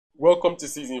Welcome to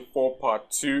season 4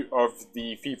 part 2 of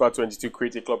the FIFA 22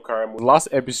 Creative Club Career. Last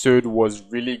episode was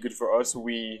really good for us.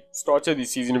 We started the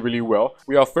season really well.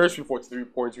 We are first with 43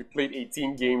 points. We played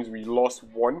 18 games, we lost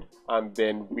 1, and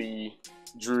then we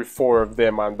drew 4 of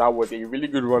them, and that was a really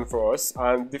good run for us.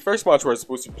 And the first match we're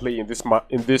supposed to play in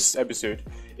this episode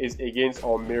is against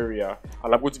Almeria,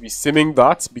 and I'm going to be simming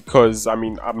that because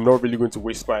I'm not really going to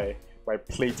waste my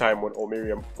playtime on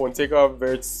Almeria. Fonseca,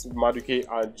 Verts, Maduke,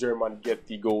 and German get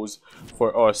the goals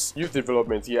for us. Youth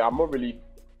development, yeah, I'm not really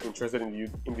interested in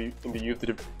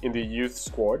the youth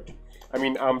squad.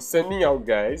 I'm sending out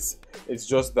guys. It's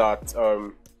just that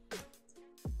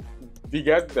the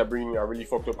guys that they're bringing are really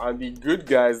fucked up, and the good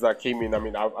guys that came in,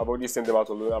 I've already sent them out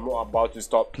alone. I'm not about to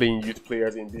start playing youth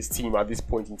players in this team at this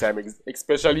point in time,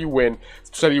 especially when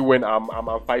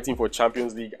I'm fighting for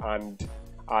Champions League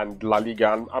and La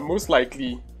Liga, and I'm most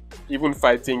likely even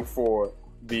fighting for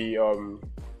the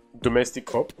domestic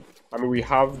cup. We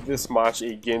have this match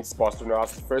against Barcelona.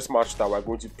 That's the first match that we're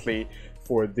going to play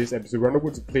for this episode. We're not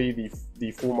going to play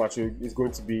the full match. It's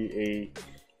going to be a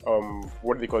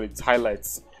what do they call it,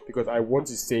 highlights, because I want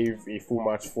to save a full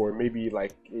match for maybe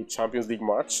like a Champions League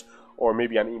match or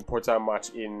maybe an important match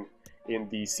in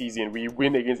the season. We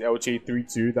win against Elche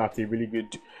 3-2. That's a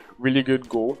really good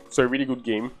goal. So a really good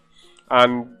game.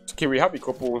 And okay, we have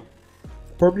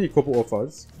probably a couple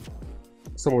offers.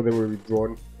 Some of them were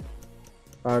withdrawn,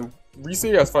 and Rise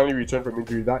has finally returned from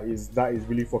injury. That is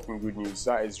really fucking good news.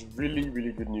 That is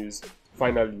really good news.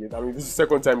 Finally, this is the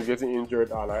second time he's getting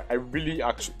injured, and I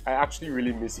actually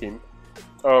really miss him.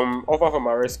 Offer from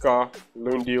Maresca,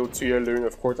 loan deal, 2-year loan.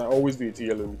 Of course, I always do a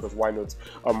 2-year loan because why not?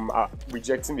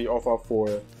 Rejecting the offer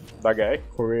for that guy,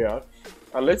 Correa,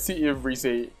 and let's see if Rise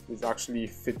is actually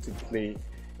fit to play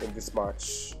in this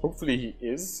match. Hopefully he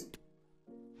is,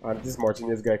 and this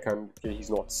Martinez guy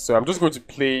he's not. So I'm just going to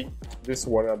play this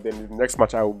one, and then the next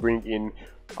match I'll bring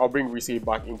Rise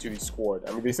back into the squad.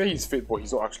 They say he's fit, but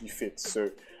he's not actually fit.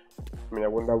 So I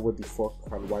wonder what the fuck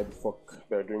and why the fuck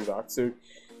they're doing that. So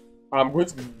I'm going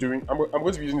to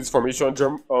be using this formation.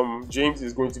 James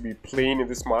is going to be playing in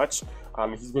this match,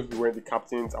 and he's going to be wearing the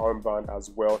captain's armband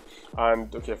as well.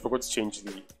 And okay, I forgot to change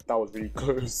that was really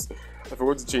close. I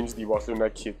forgot to change the Barcelona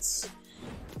kits.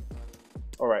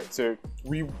 Alright, so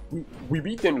we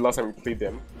beat them the last time we played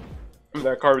them. I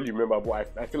can't really remember,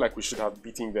 but I feel like we should have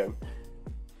beaten them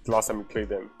the last time we played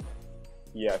them.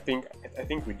 Yeah, I think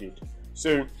we did.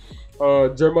 So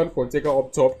German, Fonseca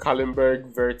up top,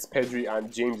 Kallenberg, Verts, Pedri,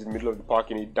 and James in the middle of the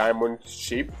park in a diamond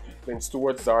shape. Then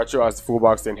Stewart, Zaracho as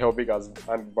fullbacks, then Helvig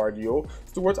and Bardio.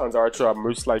 Stewart and Zaracho are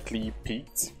most likely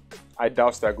peaked. I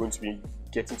doubt they're going to be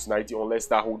getting to 90 unless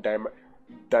that whole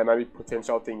dynamic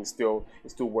potential thing is still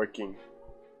working.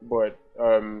 But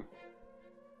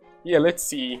yeah, let's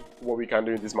see what we can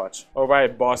do in this match.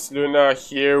 Alright, Barcelona,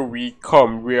 here we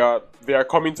come. They are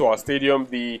coming to our stadium,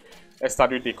 the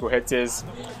Estadio de Cohetes,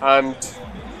 and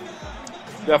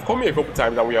they have come here a couple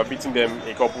times and we have beaten them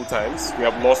a couple times. We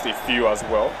have lost a few as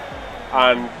well.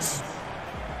 And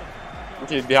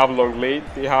okay, they have Longley.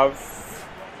 They have,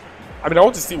 I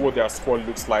want to see what their squad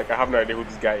looks like. I have no idea who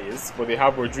this guy is, but they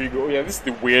have Rodrigo. Oh yeah, this is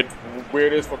the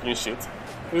weirdest fucking shit.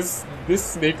 This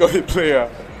snake of a player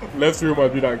left Real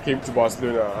Madrid and came to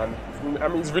Barcelona,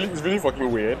 and it's really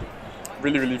fucking weird.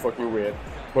 Really fucking weird.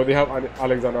 But they have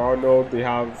Alexander Arnold. They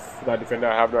have that defender.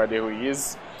 I have no idea who he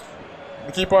is.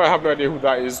 The keeper, I have no idea who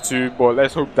that is too. But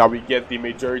let's hope that we get the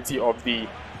majority of the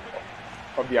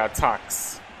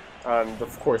attacks. And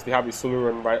of course, they have a solo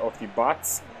run right off the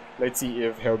bat. Let's see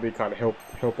if Helbe can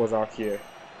help us out here.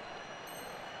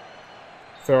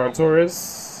 Ferran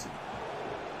Torres.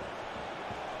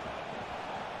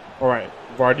 Alright,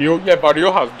 Bardio. Yeah,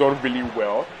 Bardio has done really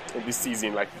well in this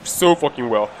season, like so fucking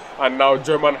well. And now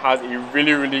German has a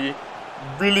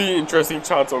really interesting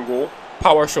chance on goal.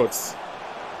 Power shots.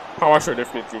 Power shot,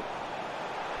 definitely.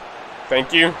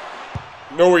 Thank you.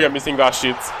 No way I'm missing that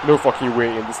shit. No fucking way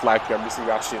in this life I'm missing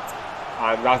that shit.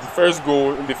 And that's the first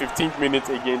goal in the 15th minute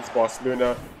against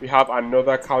Barcelona. We have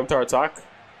another counter attack.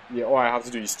 Yeah, all I have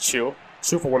to do is chill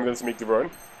for one of them to make the run.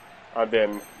 And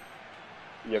then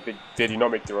yeah, they did not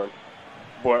make the run.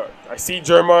 But I see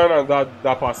German, and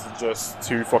that pass is just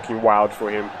too fucking wild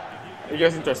for him. He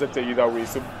gets intercepted either way.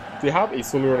 So they have a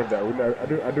solo run of their own.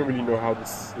 I don't really know how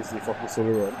this is a fucking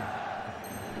solo run,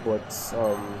 but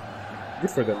good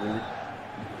for them really.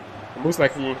 Most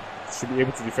likely should be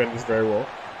able to defend this very well.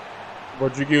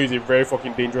 Rodrigo is a very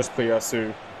fucking dangerous player,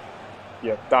 so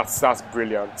yeah, that's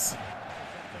brilliant.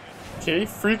 Okay,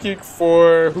 free kick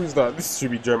for who's that? This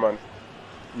should be German.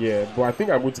 Yeah, but I think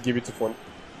I'm going to give it to Font.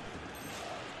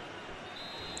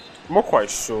 I'm not quite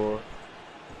sure.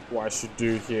 what I should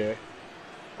do here.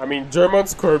 I mean,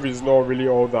 German's curve is not really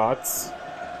all that. So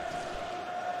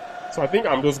I think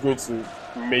I'm just going to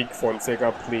make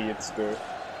Fonseca play it though.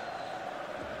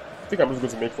 I think I'm just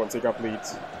going to make Fonseca play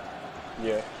it.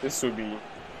 Yeah, this will be...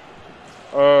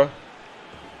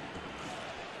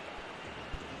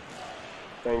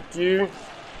 Thank you.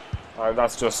 And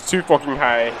that's just too fucking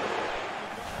high.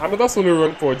 Another solo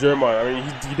run for German. I mean,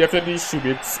 he definitely should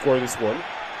be able to score this one.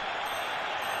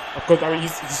 Because, I mean,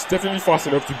 he's definitely fast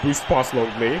enough to boost past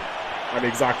long play. And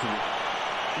exactly.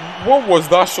 What was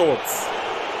that shot?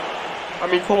 I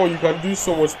mean, come on, you can do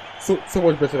so much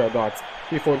better than that.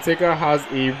 If Fonseca has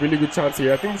a really good chance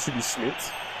here, I think it should be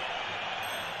Schmidt.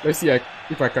 Let's see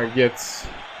if I can get...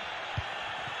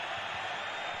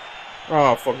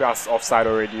 Oh, fuck, that's offside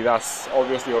already. That's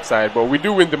obviously offside. But we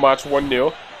do win the match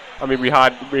 1-0. I mean, we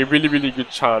had a really, really good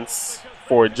chance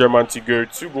for German to go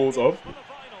 2 goals up.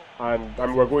 And I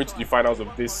mean, we're going to the finals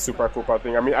of this Super Copa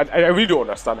thing. I mean, I really don't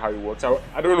understand how it works.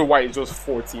 I don't know why it's just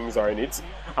 4 teams are in it.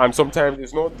 And sometimes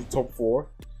it's not the top 4.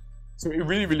 So it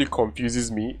really, really confuses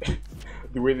me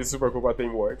the way the Super Copa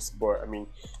thing works. But I mean,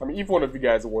 if one of you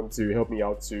guys want to help me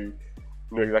out to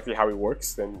know exactly how it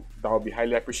works, then that would be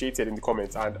highly appreciated in the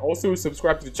comments. And also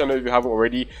subscribe to the channel if you haven't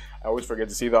already. I always forget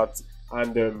to say that.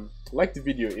 And like the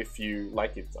video if you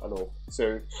like it and all.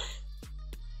 So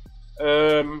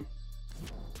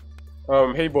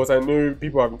hey boss, I know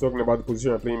people have been talking about the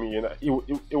position you're playing me in.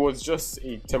 It was just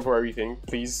a temporary thing.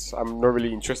 Please, I'm not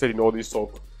really interested in all this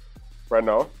talk right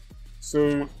now.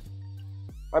 So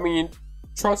I mean,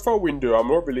 transfer window, I'm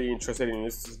not really interested in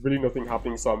this. There's really nothing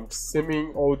happening, so I'm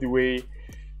simming all the way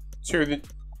to the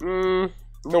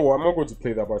no, I'm not going to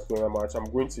play that Barcelona match. I'm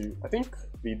going to, I think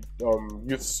the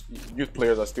youth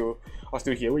players are still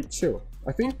here. Wait, chill.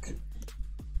 I think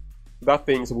that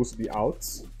thing's supposed to be out.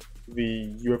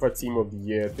 The UEFA Team of the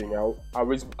Year thing. I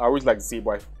always like to say,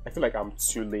 but I feel like I'm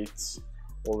too late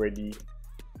already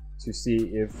to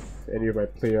see if any of my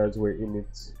players were in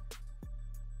it.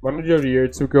 Manager of the Year,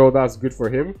 Tuchel, that's good for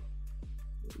him.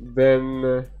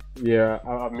 Then yeah,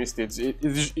 I've missed it.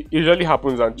 It usually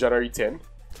happens on January 10,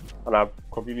 and I've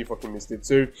completely fucking missed it.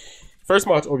 So first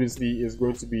match obviously is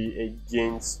going to be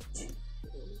against...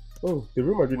 Oh, the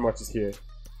Real Madrid match is here.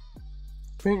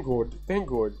 Thank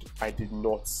God I did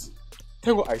not.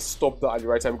 Thank God I stopped that at the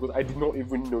right time, because I did not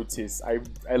even notice. I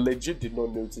legit did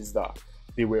not notice that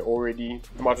the match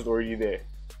was already there.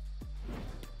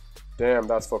 Damn,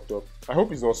 that's fucked up. I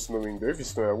hope it's not snowing though. If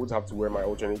it's snowing, I would have to wear my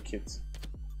alternate kit.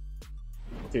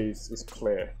 Okay, it's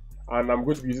clear. And I'm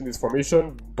going to be using this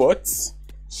formation, but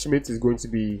Schmidt is going to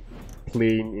be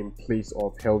playing in place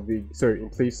of Helvig. Sorry, in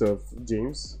place of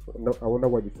James. No, I wonder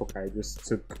why the fuck I just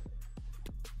took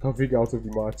Helvig out of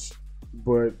the match.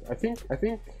 But I think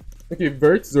okay,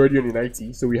 Vert is already on a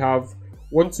 90, so we have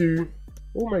 1, 2.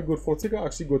 Oh my god, Fonseca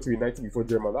actually got to a 90 before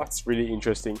German. That's really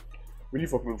interesting. Really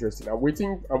fucking interesting. I'm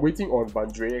waiting on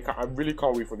Vandre. I really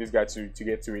can't wait for this guy to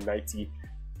get to a 90.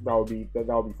 That would be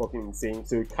fucking insane.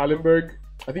 So Kallenberg,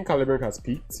 I think Kallenberg has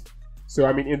peaked. So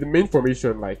I mean, in the main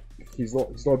formation, like he's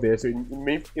not there. So in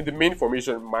the main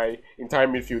formation, my entire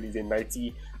midfield is a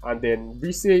 90, and then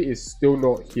Riese is still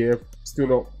not here, still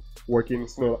not working,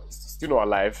 still not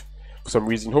alive for some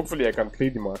reason. Hopefully, I can play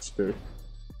the match though,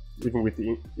 even with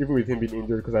him being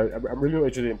injured, because I'm really not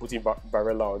interested in putting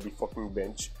Barella on the fucking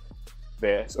bench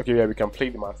there. So, okay, yeah, we can play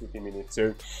the match with him in it. So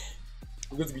it's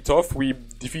going to be tough. We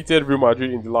defeated Real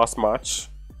Madrid in the last match.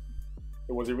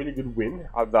 It was a really good win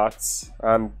at that,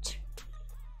 and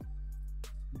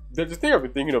there's the thing I've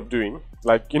been thinking of doing,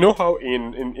 like, you know how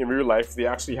in real life they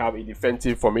actually have a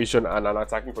defensive formation and an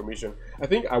attacking formation. I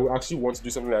think I would actually want to do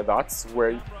something like that,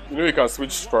 where, you know, you can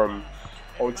switch from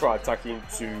ultra attacking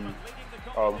to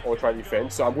ultra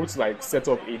defense. So I'm going to like set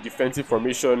up a defensive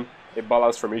formation, a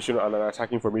balanced formation, and an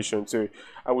attacking formation. So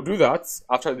I will do that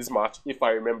after this match, if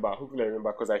I remember. Hopefully I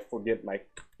remember, because I forget like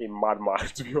a madman,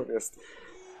 to be honest.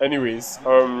 Anyways,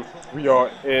 we are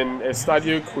in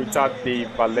Estadio Cohetes de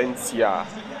Valencia.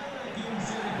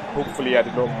 Hopefully I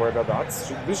did not murder that.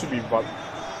 This should be Is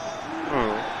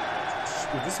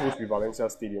this supposed to be Valencia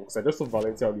Stadium? Because I just saw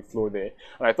Valencia on the floor there,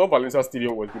 and I thought Valencia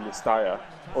Stadium was the Mestalla.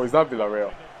 Or is that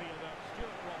Villarreal?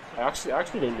 I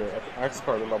actually don't know. I actually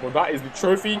can't remember. But that is the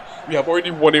trophy. We have already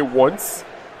won it once.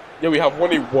 Yeah, we have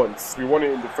won it once. We won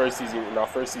it in the first season, in our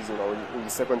first season, or in the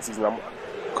second season. I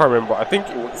can't remember. I think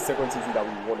it was the second season that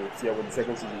we won it. Yeah, it was the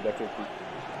second season, definitely.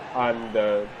 And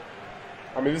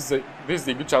I mean, this is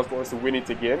a good chance for us to win it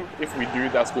again. If we do,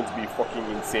 that's going to be fucking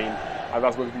insane. And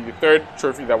that's going to be the third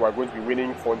trophy that we're going to be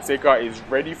winning. Fonseca is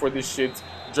ready for this shit.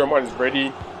 German is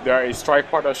ready. They are a strike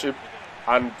partnership.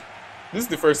 And This is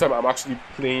the first time I'm actually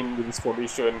playing with this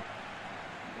formation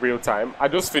real time. I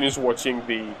just finished watching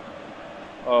the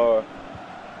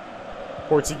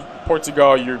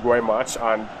Portugal-Uruguay match,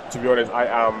 and to be honest,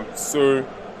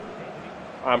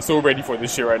 I'm so ready for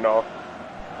this shit right now.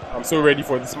 I'm so ready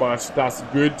for this match. That's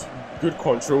good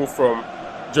control from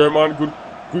German.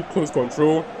 Good close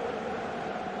control.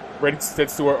 Ready to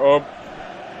set Stewart up.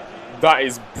 That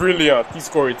is brilliant. He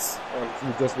scored it, and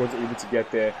he just wasn't able to get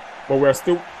there. But we're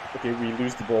still okay. We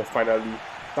lose the ball finally.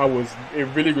 That was a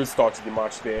really good start to the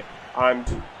match there. And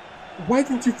why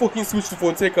didn't you fucking switch to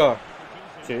Fonseca?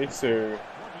 Okay, so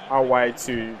out wide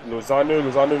to Lozano.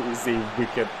 Lozano is a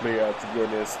wicked player, to be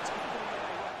honest.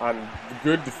 And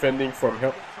good defending from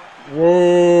him.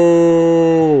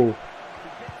 Whoa!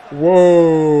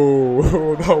 Whoa!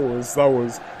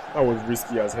 that was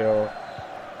risky as hell.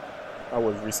 That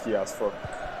was risky as fuck.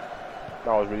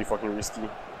 That was really fucking risky.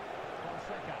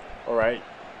 Alright.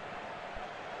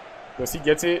 Does he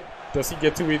get it? Does he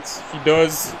get to it? He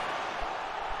does.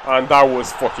 And that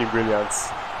was fucking brilliant.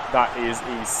 That is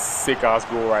a sick ass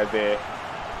goal right there.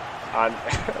 And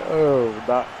oh,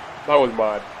 that was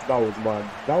mad. That was mad.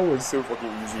 That was so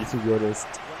fucking easy, to be honest.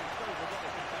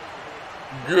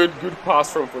 Good pass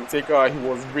from Fonseca. He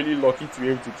was really lucky to be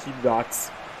able to keep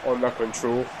that under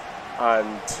control.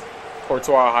 And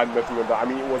Courtois had nothing on that. I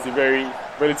mean, it was a very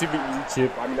relatively easy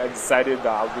chip. I mean, I decided that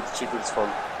I was going to chip this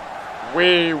from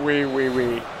way long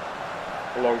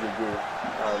ago.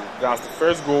 And that's the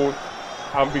first goal.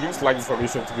 I'm beginning to like this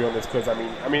formation, to be honest, because I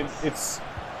mean,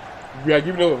 we are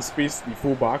giving a lot of space to the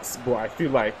fullbacks, but I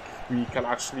feel like we can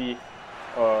actually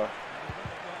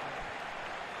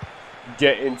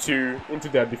get into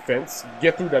their defense,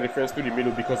 get through their defense to the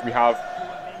middle, because we have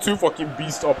two fucking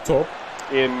beasts up top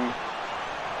in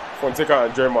Fonseca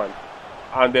and German,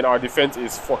 and then our defense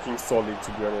is fucking solid,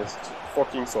 to be honest,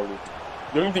 fucking solid.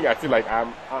 The only thing I feel like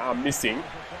I'm missing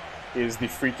is the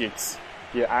free kicks.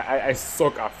 Yeah, I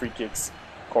suck at free kicks.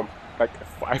 Like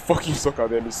I fucking suck at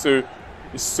them. It's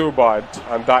so bad,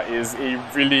 and that is a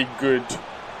really good.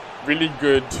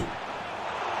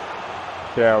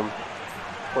 Damn.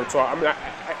 Courtois. I mean,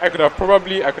 I could have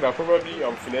probably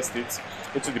finessed it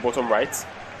into the bottom right.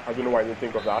 I don't know why I didn't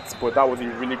think of that, but that was a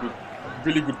really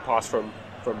good pass from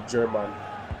German.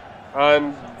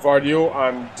 And Vardio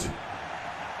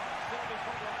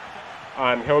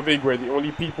and Helvig were the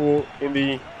only people in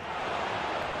the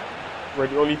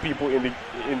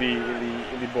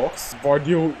box.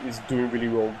 Vardio is doing really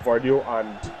well. Vardio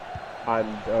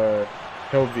and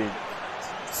Helvig,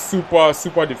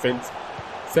 super defense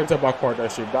center back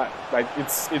partnership. That, like,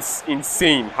 it's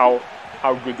insane how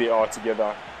good they are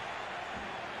together.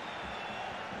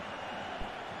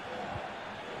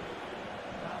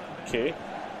 Okay,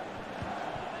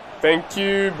 thank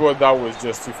you, but that was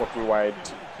just too fucking wide.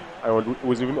 I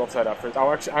was even offside at first.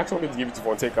 I actually wanted to give it to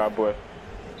Fonseca, but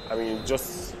I mean,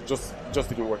 just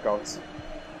didn't work out.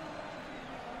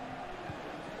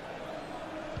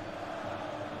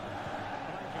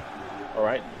 All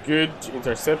right, good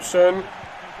interception.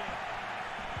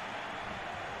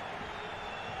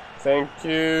 Thank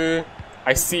you.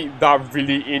 I see that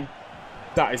really in.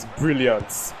 That is brilliant.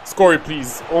 Score it,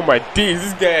 please. Oh my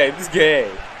days, this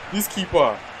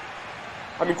keeper.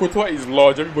 I mean, Courtois is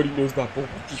large. Everybody knows that, but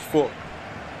what the fuck?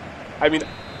 I mean,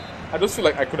 I just feel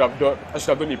like I should have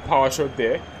done a power shot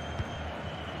there.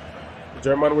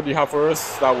 German, what do you have for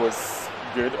us? That was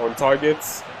good, on target.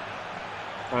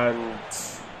 And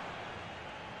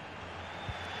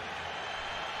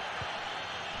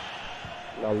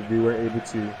now we were able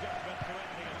to.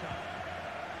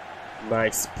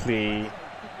 Nice play.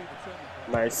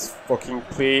 Nice fucking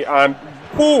play. And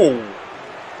whoa!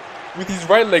 With his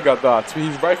right leg at that, with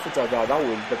his right foot at that,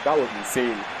 that was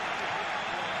insane.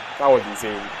 That was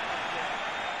insane.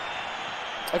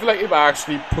 I feel like if I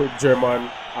actually put German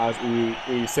as a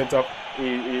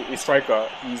striker,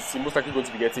 he's most likely going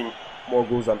to be getting more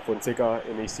goals than Fonseca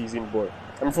in a season. But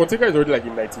I mean, Fonseca is already like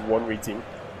in 91 rating,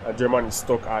 and German is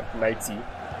stuck at 90.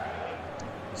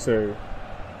 So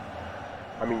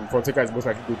I mean, Fonseca is most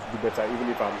likely going to do better, even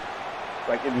if I'm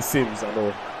like in the Sims and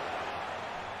all.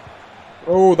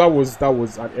 Oh, that was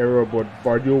an error, but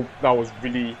Vardio, that was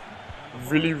really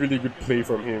good play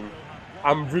from him.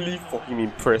 I'm really fucking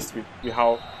impressed with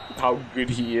how good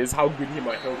he is, how good him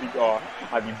and Helvig are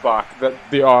at the back. That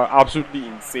they are absolutely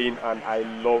insane, and I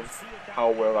love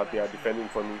how well that they are defending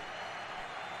for me.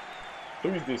 Who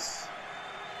is this?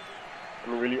 I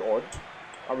mean, really odd.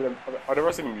 I mean, I've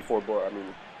never seen him before, but I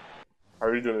mean, I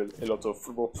really know a lot of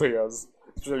football players,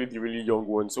 especially the really young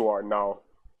ones who are now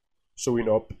showing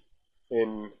up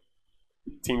in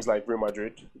teams like Real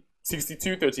Madrid.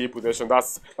 62-38 possession.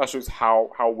 That shows how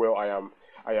well I'm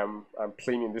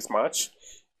playing in this match.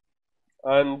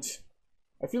 And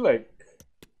I feel like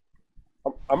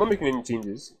I'm not making any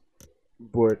changes.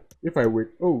 But if I wait,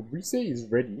 oh, Rise is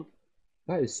ready.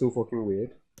 That is so fucking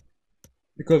weird.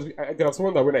 Because I have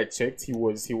someone that when I checked, he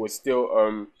was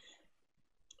still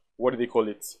what do they call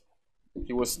it?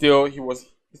 He still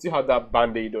had that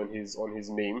band-aid on his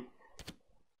name.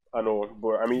 I know,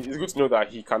 but I mean it's good to know that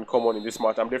he can come on in this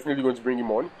match. I'm definitely going to bring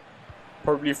him on.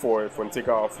 Probably for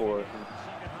Fonseca or for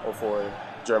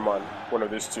German, one of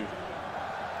these two.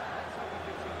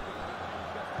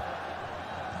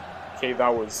 Okay,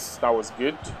 that was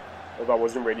good. Although I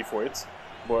wasn't ready for it.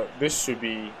 But this should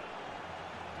be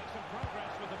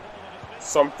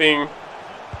something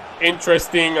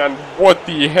interesting. And what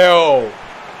the hell?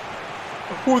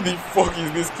 Who the fuck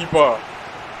is this keeper?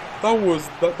 That was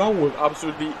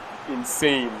absolutely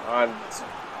insane. And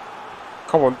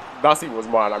come on, that save was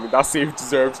mad. I mean, that save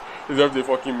deserves a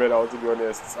fucking medal, to be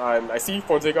honest. And I see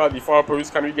Fonseca at the far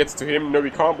post. Can we get to him? No,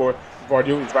 we can't. But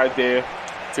Vardio is right there.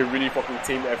 It's a really fucking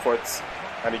team effort,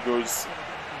 and it goes.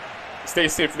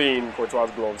 Stays safely in Courtois'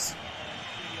 gloves.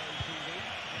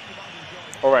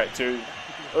 All right, so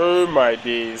oh my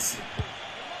days!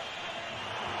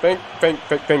 Thank God,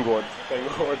 thank God.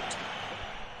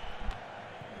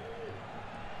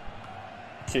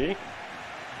 Okay.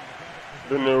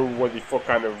 Don't know what the fuck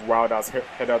kind of wild ass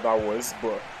header that was,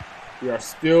 but we are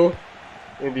still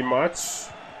in the match,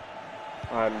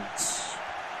 and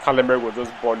Kallenberg was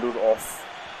just bundled off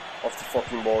the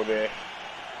fucking ball there.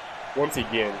 Once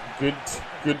again, good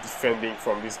defending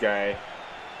from this guy.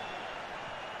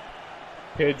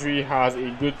 Pedri has a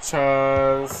good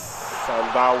chance,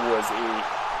 and that was a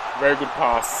very good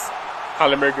pass.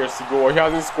 Kallenberg gets to go. He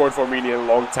hasn't scored for me in a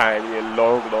long time, in a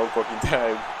long fucking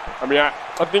time. I mean,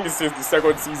 I think it's since the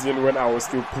second season when I was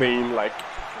still playing like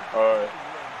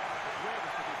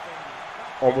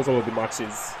almost all of the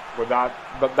matches. But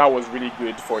that was really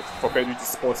good for Pedri to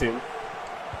spot him.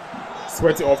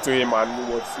 Sweat it off to him, and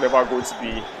there was never going to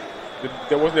be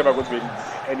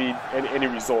any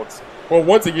results. But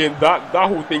once again, that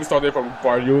whole thing started from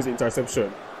Vardio's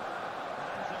interception.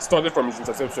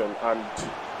 And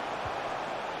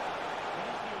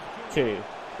okay,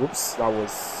 oops, that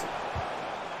was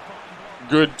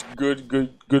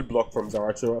good block from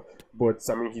Zaracho. But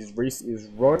I mean, his race is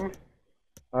run,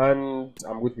 and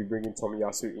I'm going to be bringing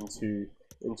Tomiyasu into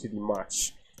the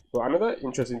match. So another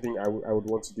interesting thing I would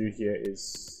want to do here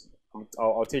is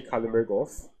I'll take Kallenberg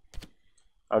off,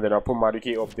 and then I'll put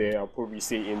Madueke up there. I'll put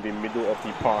Rise in the middle of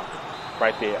the park,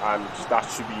 right there, and that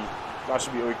should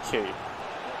be okay.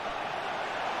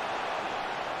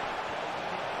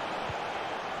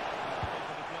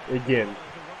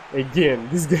 Again,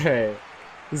 this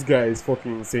guy is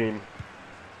fucking insane.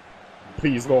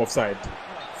 Please, no offside.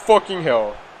 Fucking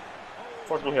hell.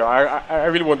 I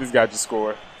really want this guy to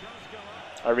score.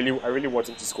 I really want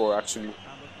him to score, actually.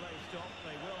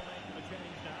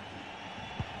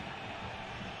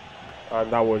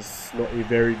 And that was not a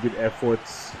very good effort.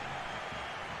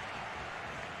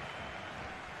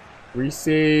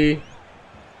 Rise.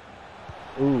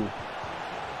 Ooh.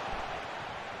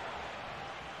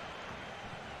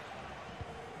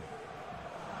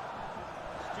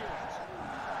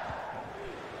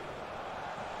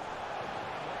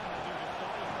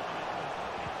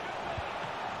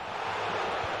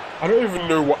 I don't even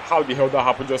know how the hell that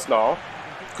happened just now,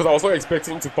 because I was not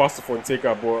expecting to pass to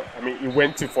Fonseca, but I mean it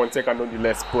went to Fonseca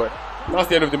nonetheless. But that's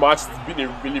the end of the match. It's been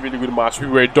a really good match. We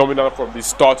were dominant from the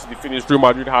start to the finish. Real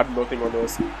Madrid had nothing on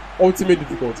us. Ultimate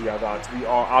difficulty at that. We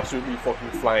are absolutely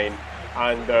fucking flying,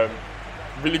 and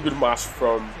really good match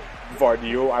from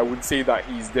Vardio. I would say that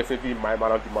he's definitely my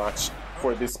man of the match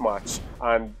for this match.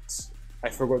 And I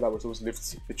forgot that we're supposed to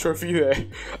lift the trophy there,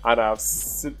 and I've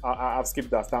skipped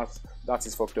that. That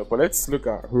is fucked up. But let's look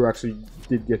at who actually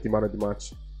did get the man of the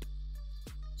match.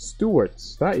 Stewart.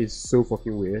 That is so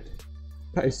fucking weird.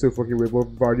 But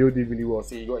Vardio did really well.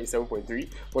 So he got a 7.3.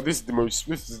 But this is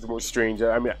the most strange.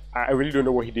 I mean, I really don't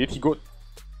know what he did. But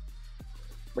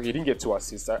he didn't get 2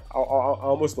 assists. I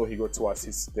almost thought he got 2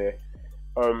 assists there.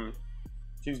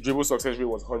 His dribble success rate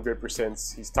was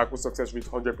 100%. His tackle success rate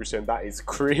 100%. That is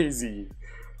crazy.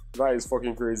 That is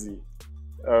fucking crazy.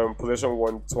 Possession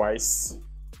won twice.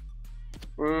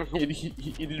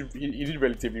 He did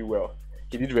relatively well.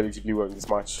 He did relatively well in this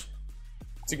match.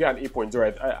 To get an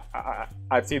 8.0,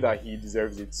 I'd say that he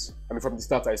deserves it. I mean, from the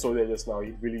stats I saw there just now,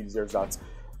 he really deserves that.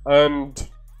 And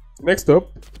next up,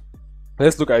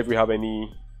 let's look at if we have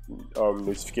any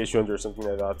notifications or something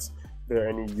like that. There are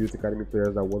any youth academy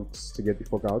players that want to get the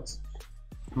fuck out.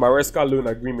 Maresca loan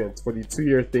agreement for the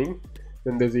 2-year thing.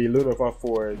 Then there's a loan offer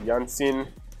for Janssen.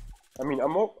 I mean,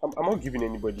 I'm not giving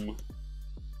anybody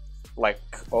like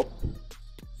up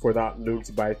for that loan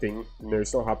to buy thing. No,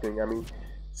 it's not happening. I mean,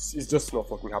 it's just not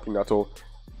fucking happening at all.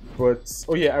 But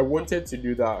oh yeah, I wanted to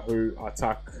do that whole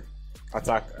attack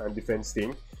and defense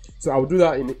thing. So I'll do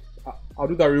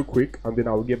that real quick, and then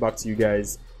I'll get back to you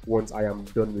guys once I am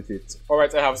done with it.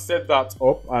 Alright, I have set that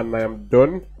up and I am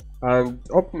done. And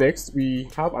up next we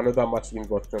have another match against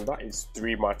Barcelona. That is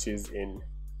 3 matches in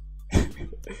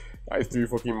that is 3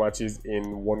 fucking matches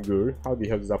in one go. How the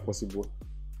hell is that possible?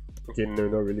 Okay, no,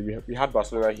 not really. We had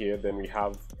Barcelona here, then we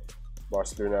have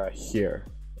Barcelona here.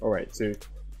 Alright, so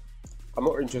I'm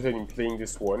not interested in playing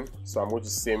this one, so I'm going to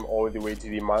sim all the way to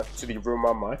the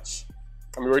Roma match.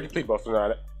 We already played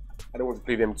Barcelona. I don't want to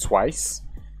play them twice,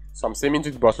 so I'm simming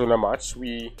to the Barcelona match.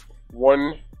 We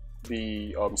won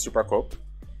the Super Cup,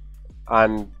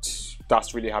 and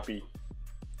that's really happy,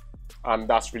 and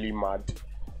that's really mad.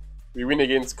 We win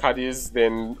against Cohetes.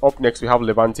 Then up next we have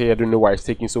Levante. I don't know why it's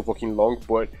taking so fucking long,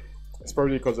 but it's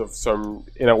probably because of some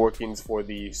inner workings for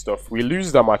the stuff. We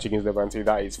lose that match against Levante.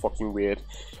 That is fucking weird.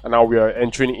 And now we are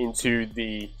entering into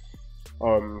the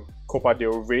Copa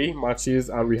del Rey matches,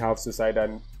 and we have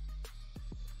Sociedad.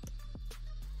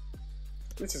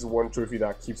 This is one trophy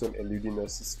that keeps on eluding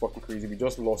us. It's fucking crazy. We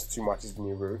just lost 2 matches in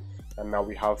a row, and now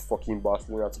we have fucking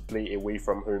Barcelona to play away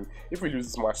from home. If we lose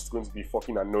this match, it's going to be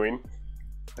fucking annoying.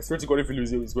 I swear to God, if we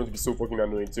lose it, it's going to be so fucking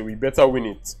annoying. So we better win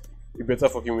it. We better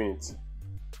fucking win it.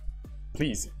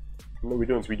 Please. No, we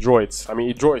don't. We draw it. I mean,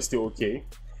 a draw is still okay,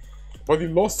 but the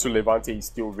loss to Levante is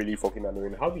still really fucking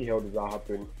annoying. How the hell did that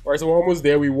happen? Alright, so we're almost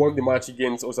there. We won the match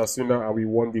against Osasuna, and we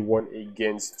won the one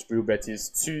against Real Betis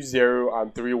 2-0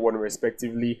 and 3-1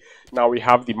 respectively. Now we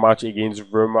have the match against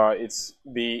Roma. It's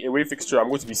the away fixture. I'm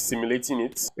going to be simulating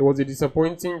it. It was a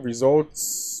disappointing result,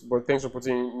 but thanks for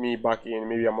putting me back in.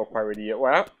 Maybe I'm not quite ready yet.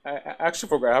 Well, I actually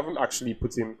forgot. I haven't actually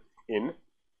put him in,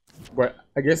 but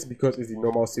I guess because it's the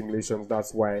normal simulations,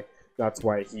 that's why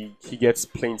he gets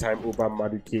playing time over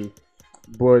Maduke.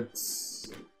 But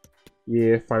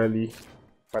yeah, finally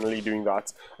doing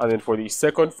that. And then for the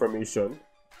second formation,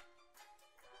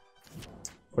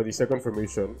 he's not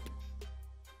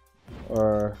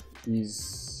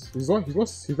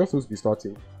supposed to be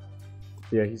starting.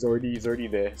 Yeah, he's already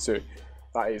there. So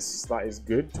that is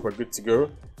good. We're good to go.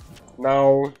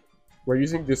 Now we're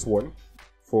using this one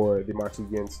for the match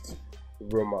against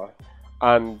Roma,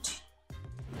 and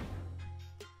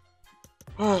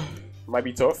might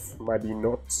be tough, might be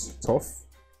not tough.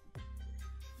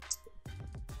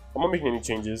 I'm not making any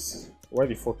changes. Why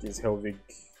the fuck is Helvig?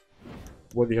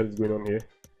 What the hell is going on here?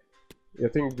 I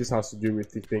think this has to do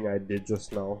with the thing I did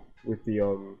just now with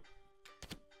the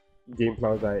game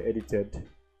plans I edited.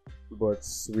 But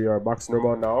we are back to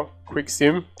normal now. Quick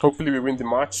sim. Hopefully we win the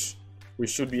match. We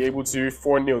should be able to.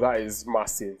 4-0. That is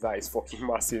massive. That is fucking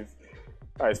massive.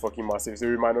 That is fucking massive. So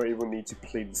we might not even need to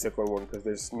play the second one, because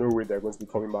there's no way they're going to be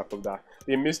coming back from that.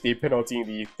 They missed a penalty in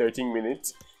the 13th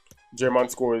minute. German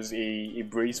scores a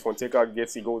brace. Fonseca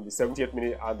gets a goal in the 70th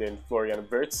minute, and then Florian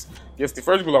Wirtz gets the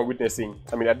first goal I'm witnessing.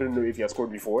 I mean, I don't know if he has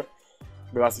scored before,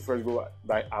 but that's the first goal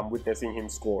that I'm witnessing him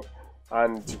score.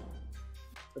 And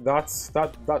that's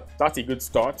a good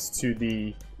start to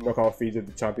the knockout phase of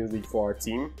the Champions League for our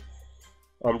team.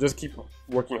 Just keep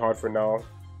working hard for now.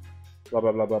 Blah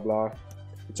blah blah blah blah.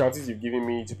 The chances you've given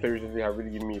me to play recently have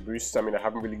really given me a boost. I mean, I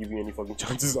haven't really given you any fucking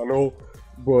chances at all,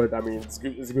 but I mean, it's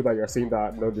good that you're saying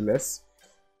that nonetheless.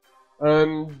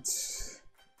 And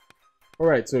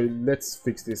alright, so let's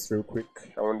fix this real quick.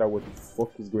 I wonder what the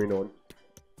fuck is going on.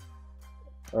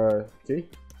 Okay,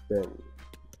 then.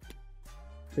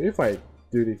 So if I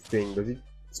do this thing, does it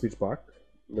switch back?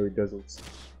 No, it doesn't.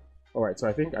 Alright, so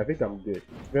I think I'm good.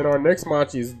 Then our next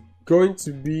match is going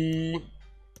to be...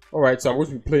 Alright, so I'm going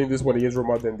to be playing this one against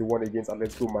Roma, then the one against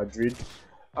Atletico Madrid.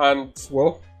 And,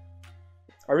 well,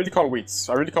 I really can't wait.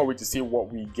 I really can't wait to see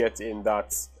what we get in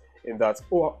that.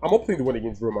 Oh, I'm not playing the one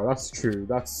against Roma. That's true.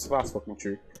 That's fucking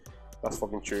true. That's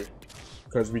fucking true.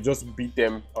 Because we just beat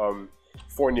them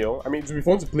 4-0. I mean, it would be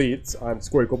fun to play it and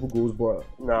score a couple goals, but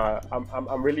nah,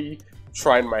 I'm really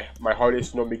trying my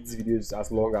hardest to not make these videos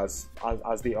as long as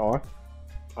they are.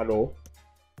 I know.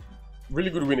 Really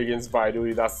good win against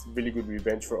Valladolid. That's really good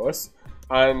revenge for us.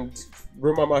 And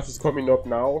Roma match is coming up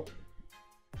now.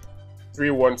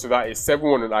 3-1, so that is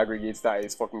 7-1 on aggregates. That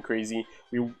is fucking crazy.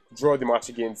 We draw the match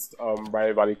against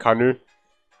Rayo Vallecano.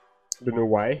 Don't know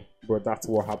why, but that's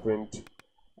what happened.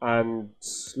 And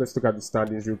let's look at the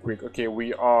standings real quick. Okay,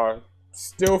 we are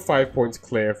still 5 points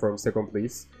clear from second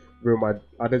place.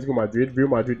 Atletico Madrid. Real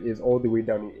Madrid is all the way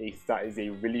down in 8th. That is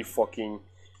a really fucking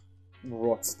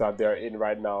rot that they're in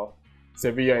right now.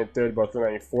 Sevilla in third,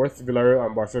 Barcelona in fourth. Villarreal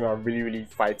and Barcelona are really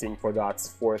fighting for that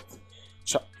fourth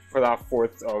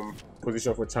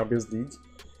position for Champions League.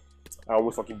 I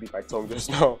almost fucking beat my tongue just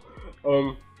now.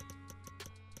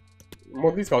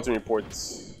 Monthly scouting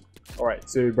reports. Alright,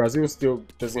 so Brazil still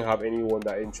doesn't have anyone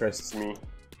that interests me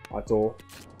at all.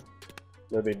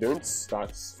 No, they don't.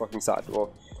 That's fucking sad.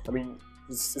 Well, I mean,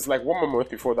 it's like 1 more month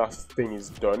before that thing is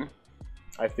done,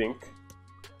 I think.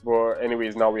 But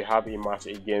anyways, now we have a match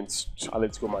against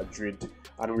Atletico Madrid,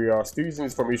 and we are still using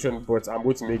this formation, but I'm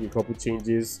going to make a couple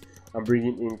changes. I'm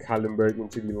bringing in Kallenberg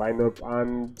into the lineup,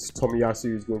 and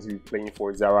Tomiyasu is going to be playing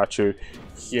for Zaracho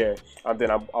here. And then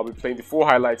I'll be playing the full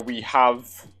highlights. We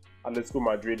have Atletico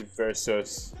Madrid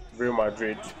versus Real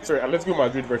Madrid. Sorry, Atletico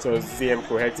Madrid versus ZM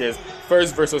Cohetes.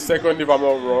 First versus second, if I'm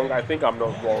not wrong. I think I'm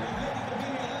not wrong.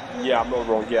 Yeah, I'm not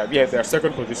wrong. Yeah, they're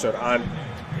second position, and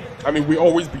I mean, we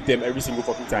always beat them every single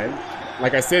fucking time.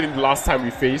 Like I said in the last time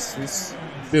we faced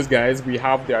these guys, we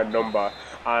have their number,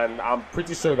 and I'm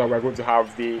pretty sure that we're going to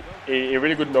have a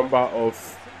really good number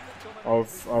of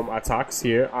attacks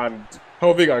here, and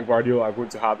Helvig and Guardiola are going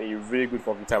to have a really good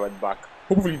fucking time at the back.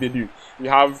 Hopefully they do. We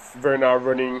have Werner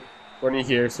running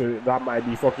here, so that might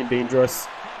be fucking dangerous.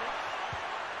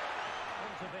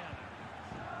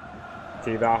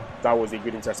 Okay, that was a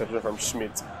good interception from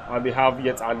Schmidt. And they have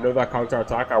yet another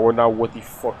counter-attack. I wonder what the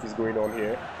fuck is going on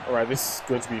here. Alright, this is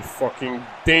going to be fucking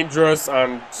dangerous,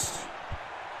 and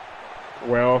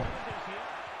well,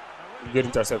 good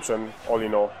interception all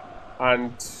in all.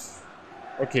 And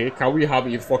okay, can we have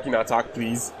a fucking attack,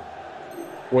 please?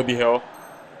 What the hell?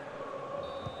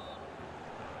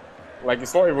 Like,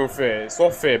 it's not even fair. It's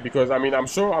not fair, because I mean, I'm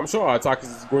sure our attack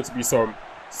is going to be some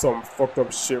fucked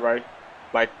up shit, right?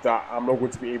 Like that I'm not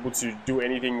going to be able to do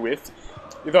anything with.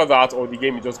 Either that or the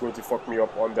game is just going to fuck me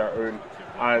up on their own.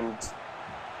 And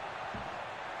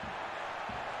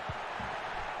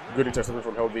good interception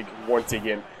from Helvig once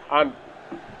again. And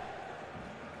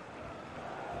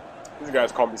these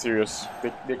guys can't be serious.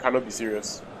 They cannot be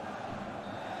serious.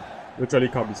 Literally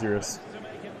can't be serious.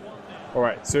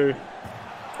 Alright, so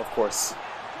of course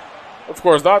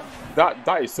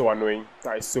that is so annoying.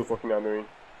 That is so fucking annoying.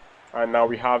 And now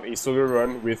we have a solo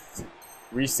run with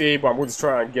Risey, but I'm going to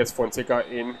try and get Fonseca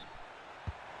in.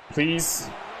 Please.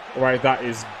 Alright, that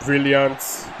is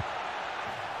brilliant.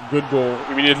 Good goal.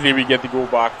 Immediately we get the goal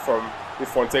back with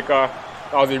Fonseca.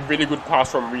 That was a really good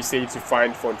pass from Risey to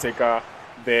find Fonseca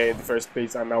there in the first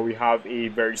place. And now we have a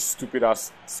very stupid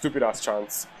ass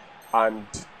chance. And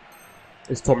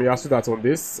it's Tomiyasu that's on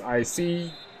this. I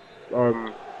see...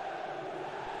 no,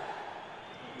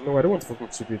 I don't want to fucking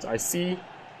chip it. I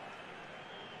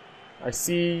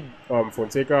see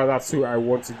Fonseca. That's who I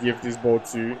want to give this ball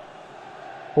to.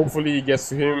 Hopefully it gets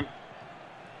to him.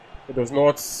 It does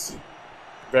not.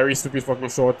 Very stupid fucking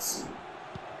shot.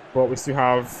 But we still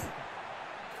have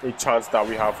a chance that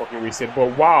we have fucking reset.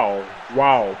 But wow.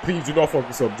 Please do not fuck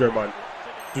this up, German.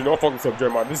 Do not fuck this up,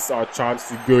 German. This is our chance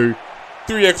to go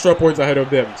 3 extra points ahead of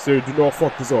them. So do not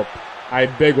fuck this up. I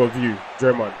beg of you,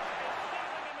 German.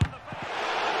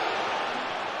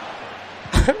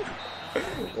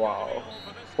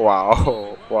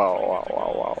 Wow.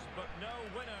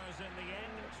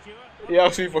 He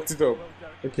actually fucked it up.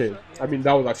 Okay, I mean,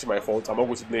 that was actually my fault. I'm not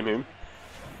going to blame him.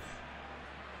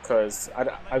 Because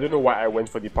I don't know why I went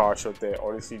for the power shot there.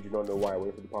 Honestly, do not know why I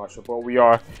went for the power shot. But we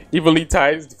are evenly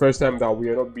tied. It's the first time that we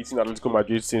are not beating Atletico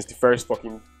Madrid since the first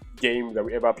fucking game that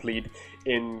we ever played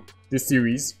in this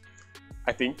series.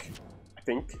 I think.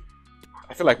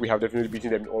 I feel like we have definitely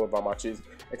beaten them in all of our matches,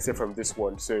 except from this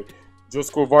one. So,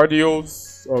 Josko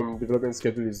Vardio's development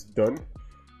schedule is done.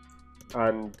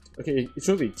 And, okay, it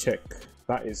shows a check.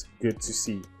 That is good to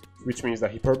see. Which means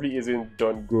that he probably isn't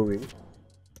done growing.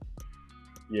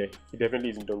 Yeah, he definitely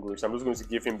isn't done growing. So I'm just going to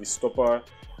give him the stopper.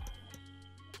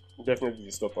 Definitely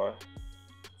the stopper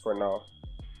for now.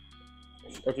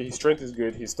 Okay, his strength is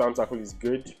good. His stand tackle is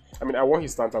good. I mean, I want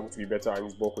his stand tackle to be better and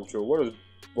his ball control. What does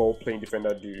ball playing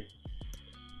defender do?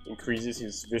 Increases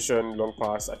his vision, long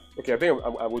pass. Okay, I think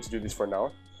I'm going to do this for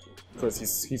now. Because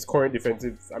his current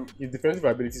defensive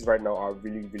abilities right now are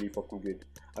really fucking good.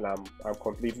 And I'm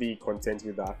completely content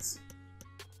with that.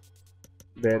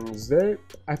 Then is there,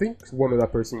 I think one other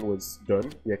person was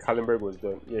done. Yeah, Kallenberg was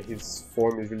done. Yeah, his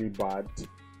form is really bad.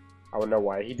 I wonder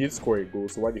why. He did score a goal,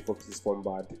 so why the fuck is his form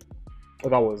bad? Oh,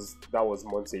 that was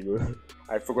months ago.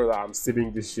 I forgot that I'm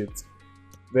saving this shit.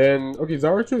 Then, okay,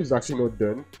 Zaracho is actually not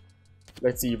done.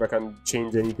 Let's see if I can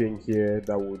change anything here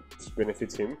that would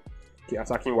benefit him. Okay,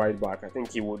 attacking wide back. I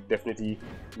think he would definitely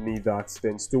need that.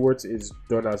 Then Stewart is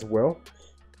done as well.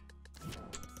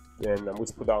 Then I'm going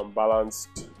to put that on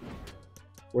balanced.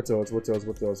 What else? What else?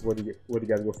 What else? What do you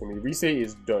guys go for me? Rise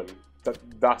is done.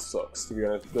 That sucks, to be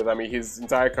honest, because I mean his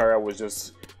entire career was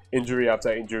just injury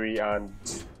after injury, and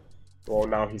well,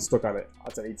 now he's stuck at an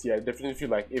 80. I definitely feel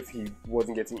like if he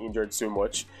wasn't getting injured so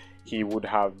much, he would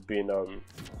have been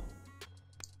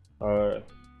around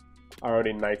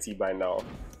a 90 by now.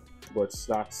 But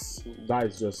that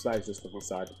is just fucking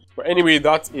sad. But anyway,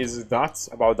 that is that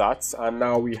about that. And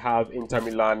now we have Inter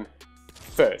Milan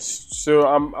first. So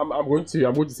I'm going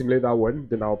to simulate that one.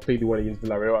 Then I'll play the one against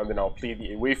Villarreal, and then I'll play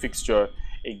the away fixture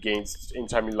against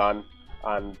Inter Milan,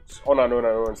 and on and on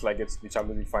and on until I get to the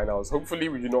Champions League finals. Hopefully,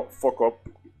 we do not fuck up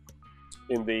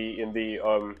in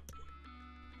the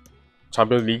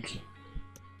Champions League.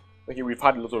 Okay, we've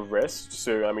had a lot of rest,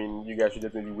 so I mean, you guys should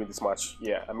definitely win this match.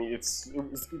 Yeah, I mean, it's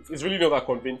really not that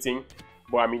convincing,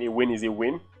 but I mean, a win is a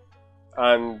win.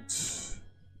 And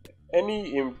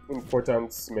any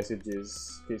important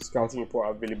messages? Okay, scouting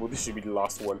report available. This should be the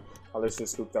last one. And let's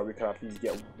just hope that we can at least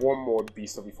get one more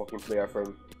beast of a fucking player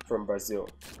from Brazil.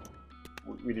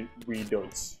 We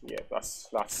don't. Yeah, that's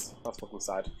fucking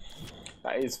sad.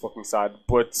 That is fucking sad.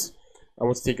 But I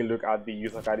want to take a look at the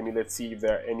youth academy. Let's see if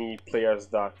there are any players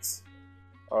that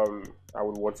I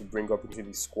would want to bring up into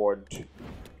the squad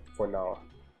for now.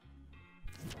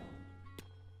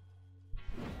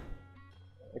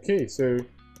 Okay, so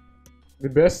the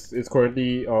best is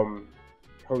currently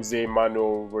Jose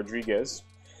Manuel Rodriguez.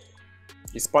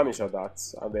 He's Spanish at that,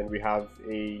 and then we have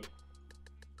an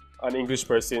English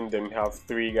person. Then we have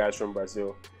 3 guys from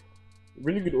Brazil.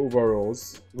 Really good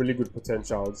overalls, really good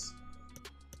potentials.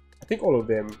 I think all of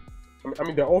them, I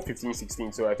mean they're all 15,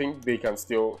 16, so I think they can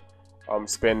still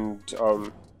spend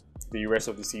the rest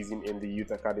of the season in the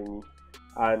youth academy.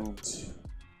 And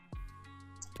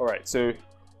alright, so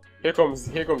here comes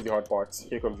the hard part.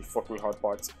 Here comes the fucking hard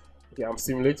part. Okay, I'm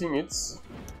simulating it.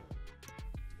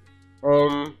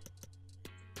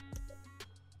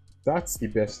 That's the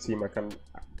best team I can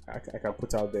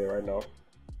put out there right now.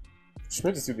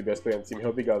 Schmidt is still the best player on the team.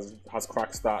 Helbig has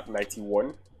cracked start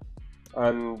 91.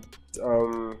 And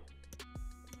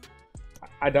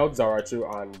I doubt Zaracho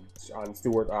and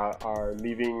Stewart are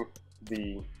leaving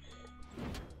the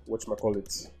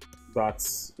whatchamacallit.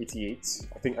 That's 88.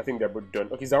 I think they're both done.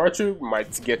 Okay, Zaracho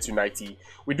might get to 90.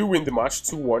 We do win the match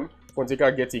 2-1.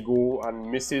 Fonseca gets a goal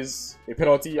and misses a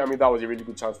penalty. I mean, that was a really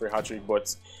good chance for a hat-trick,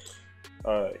 but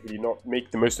he did not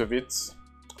make the most of it.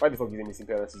 Why the fuck is he missing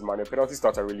penalties, man? Your penalty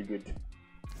starts are really good,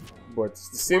 but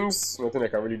the Sims, nothing I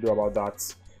can really do about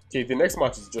that. Okay, the next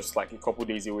match is just like a couple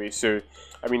days away, so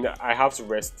I mean I have to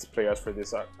rest players for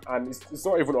this, and it's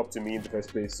not even up to me in the first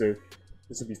place, so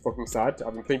this would be fucking sad.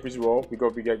 I've been playing pretty well. We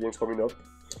got bigger games coming up.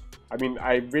 I mean,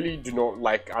 I really do not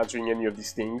like answering any of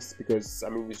these things because I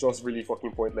mean it's just really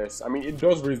fucking pointless. I mean, it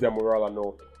does raise their morale, I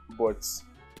know, but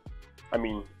I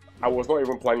mean I was not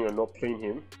even planning on not playing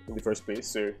him in the first place,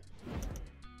 so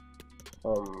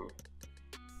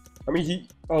I mean,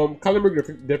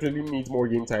 Kallenberg definitely needs more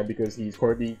game time because he's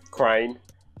currently crying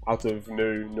out of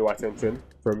no attention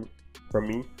from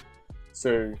me.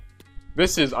 So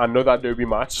this is another derby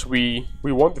match. We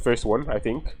won the first one, I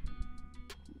think.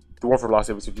 The one from last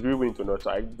episode. Did we win it or not?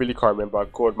 I really can't remember.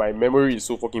 God, my memory is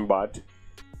so fucking bad.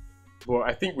 But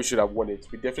I think we should have won it.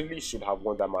 We definitely should have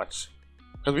won that match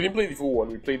because we didn't play the full one.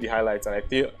 We played the highlights, and I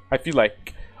feel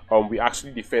like we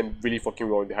actually defend really fucking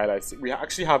well in the highlights. We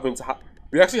actually haven't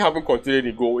conceded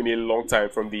a goal in a long time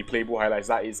from the playable highlights.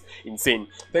 That is insane.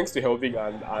 Thanks to Helvig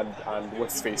and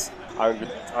what's his face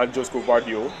and Josko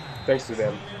Vardio. Thanks to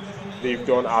them, they've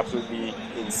done absolutely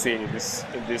insane in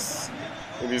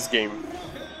this game.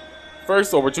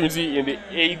 First opportunity in the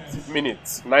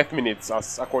 9th minute,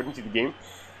 as according to the game,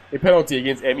 a penalty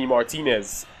against Emi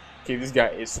Martinez. Okay, this guy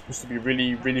is supposed to be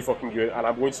really, really fucking good, and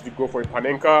I'm going to go for a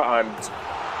Panenka and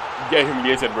get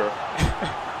humiliated, bro.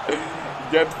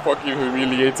 Get fucking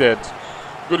humiliated.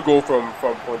 Good goal from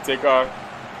Fonseca.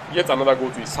 Yet another goal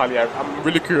to Italy. I'm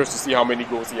really curious to see how many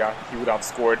goals he would have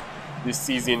scored this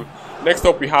season. Next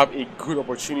up, we have a good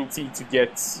opportunity to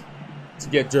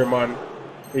get German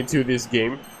into this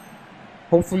game.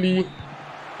 Hopefully,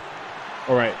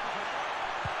 all right.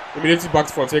 Immediately back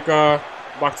to Fonseca,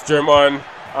 back to German,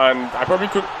 and I probably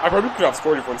could have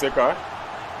scored with Fonseca,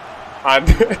 and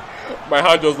my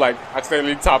hand just like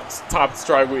accidentally tapped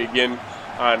triangle again,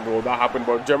 and well, that happened.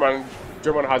 But German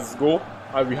has his goal,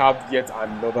 and we have yet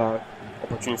another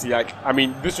opportunity. Like, I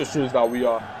mean, this just shows that we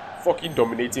are fucking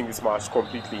dominating this match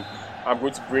completely. I'm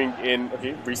going to bring in,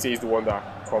 okay, Rise is the one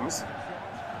that comes.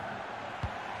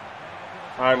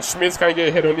 And Schmitz can get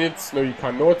a head on it. No, you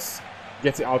cannot.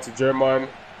 Get it out to German.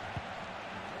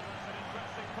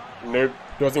 Nope,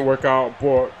 doesn't work out.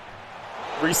 But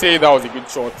Say that was a good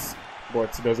shot,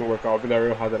 but it doesn't work out.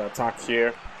 Villarreal has an attack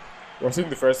here. We're still in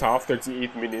the first half,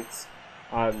 38 minutes,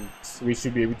 and we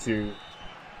should be able to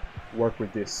work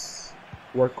with this,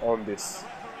 work on this.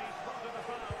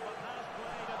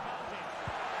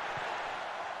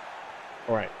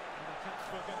 Alright.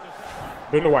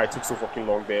 Don't know why it took so fucking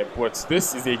long there, but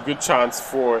this is a good chance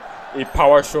for a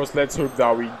power shot. Let's hope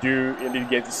that we do indeed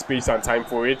get the space and time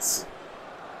for it.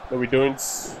 No, we don't.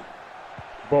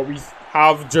 But we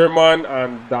have German,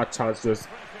 and that chance just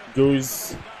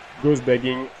goes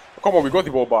begging. Come on, we got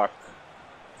the ball back.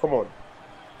 Come on.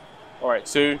 Alright,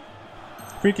 so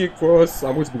free kick for us.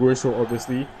 I'm going to be going short,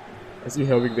 obviously. I see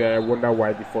Helvig there. I wonder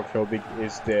why the fuck Helvig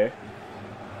is there.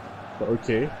 But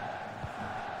okay.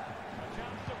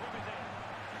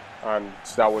 And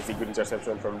that was a good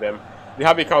interception from them. They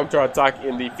have a counter attack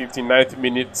in the 59th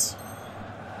minute,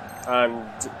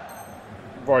 and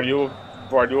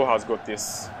Guardiola has got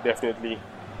this. Definitely,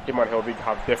 him and Helvig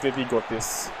have definitely got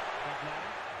this.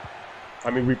 I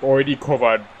mean, we've already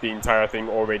covered the entire thing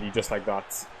already, just like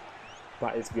that.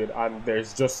 That is good, and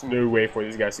there's just no way for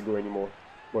these guys to go anymore.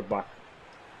 But back.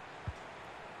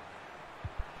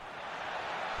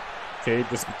 Okay,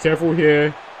 just be careful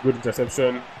here. Good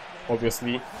interception,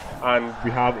 obviously. And we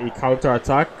have a counter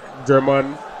attack.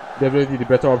 German, definitely the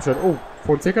better option. Oh,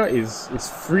 Fonseca is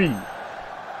free.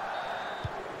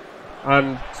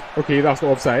 And okay, that's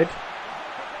not offside.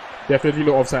 Definitely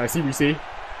no offside. I see we say.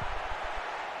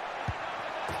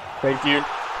 Thank you.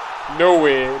 No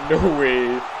way, no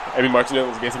way. I mean, Martinez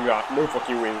was getting that. No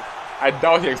fucking way. I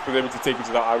doubt he expected me to take it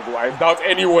to that angle. I doubt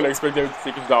anyone expected me to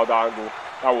take it to that angle.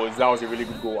 That was a really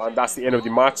good goal, and that's the end of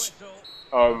the match.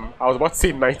 I was about to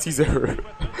say 90-0.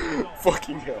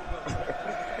 Fucking hell.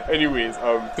 Anyways,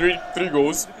 three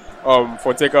goals.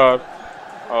 Fonseca,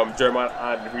 German,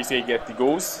 and Riese get the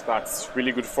goals. That's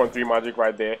really good front three magic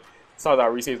right there. So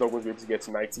that Riese is not going to be able to get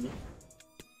to 90.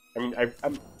 I mean,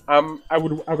 I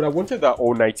would have wanted that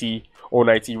all 90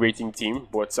 rating team,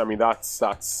 but I mean that's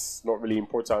not really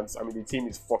important. I mean, the team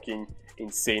is fucking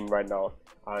insane right now,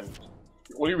 and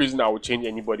the only reason I would change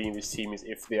anybody in this team is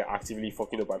if they're actively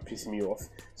fucking up and pissing me off.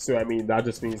 So I mean, that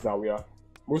just means that we are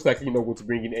most likely not going to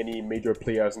bring in any major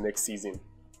players next season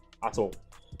at all.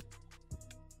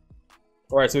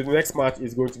 Alright, so the next match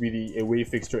is going to be the away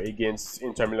fixture against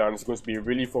Inter Milan. It's going to be a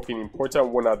really fucking important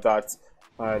one at that,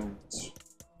 and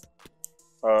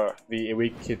the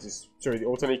away kit is the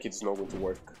alternate kit is not going to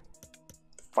work.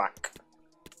 Fuck.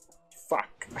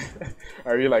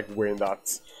 I really like wearing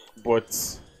that,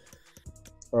 but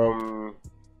okay,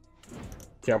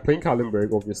 I'm playing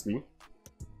Kallenberg, obviously.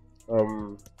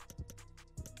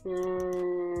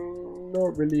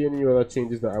 Not really any other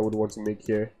changes that I would want to make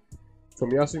here.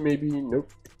 Tomiyasu maybe,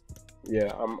 nope.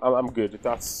 Yeah, I'm good.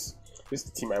 This is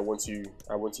the team I want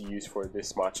to use for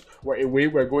this match. We're away.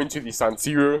 We're going to the San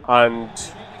Siro, and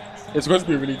it's going to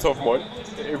be a really tough one,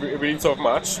 a really tough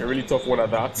match, a really tough one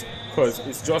at that, because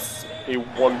it's just a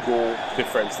 1-goal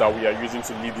difference that we are using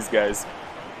to lead these guys.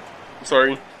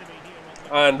 Sorry.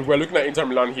 And we're looking at Inter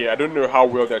Milan here. I don't know how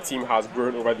well their team has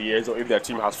grown over the years, or if their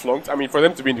team has flunked. I mean, for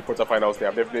them to be in the quarterfinals, they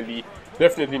have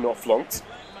definitely not flunked.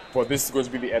 But this is going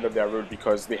to be the end of their road,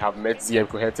 because they have met ZM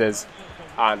Cohetes,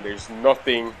 and there's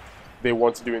nothing they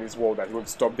want to do in this world that's going to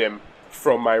stop them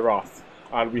from my wrath.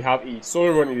 And we have a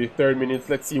solo run in the 3rd minute.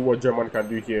 Let's see what German can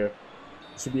do here.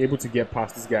 Should be able to get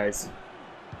past these guys.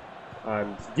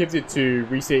 And gives it to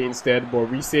Riese instead,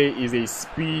 but Riese is a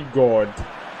speed god.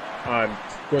 And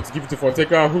going to give it to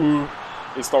Fonseca, who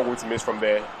is not going to miss from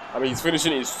there. I mean, his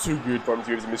finishing is too good for him to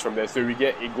be able to miss from there. So we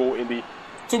get a goal in the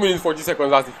 2 minutes 40 seconds.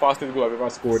 That's the fastest goal I've ever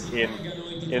scored in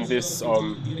this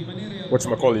what do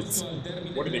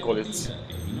they call it?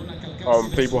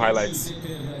 Playable highlights.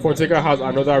 Fonseca has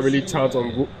another really good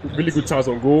chance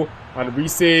on goal, and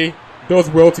Riese does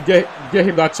well to get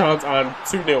him that chance, and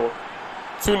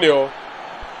 2-0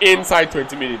 inside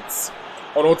 20 minutes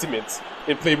on ultimate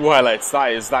in playable highlights.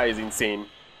 That is insane.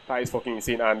 That is fucking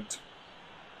insane. And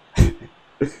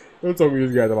don't tell me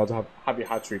this guy is about to have a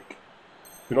hat-trick.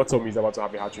 Do not tell me he's about to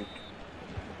have a hat-trick.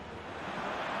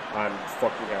 And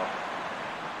fucking hell.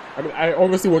 I mean, I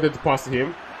obviously wanted to pass to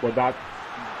him, but that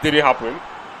didn't happen.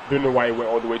 Don't know why he went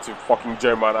all the way to fucking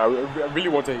German. I really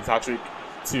wanted his hat-trick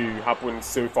to happen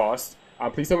so fast.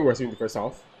 And please tell me we're still in the first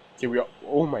half. Okay, we are.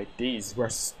 Oh my days, we're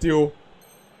still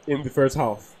in the first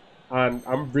half, and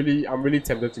I'm really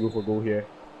tempted to go for a goal here.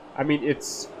 I mean,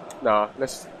 let's not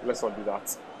do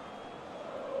that.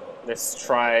 Let's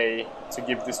try to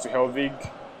give this to Helvig.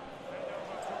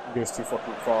 It goes too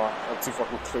fucking far and too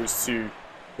fucking close to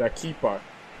the keeper.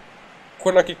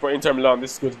 Corner kick for Inter Milan.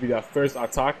 This is going to be their first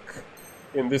attack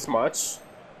in this match.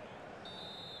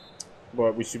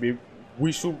 but we should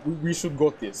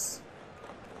got this.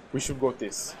 We should got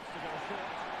this.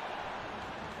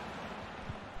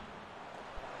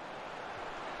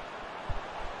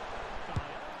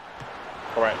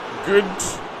 All right, good.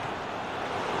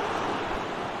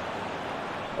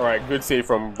 All right, good save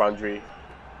from Vandre.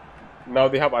 Now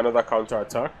they have another counter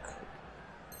attack.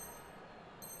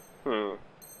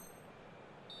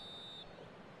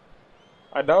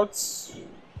 I doubt.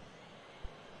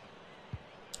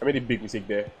 I made a big mistake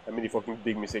there. I made a fucking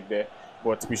big mistake there.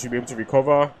 But we should be able to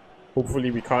recover.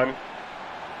 Hopefully we can.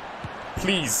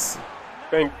 Please.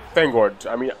 Thank God.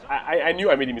 I mean, I knew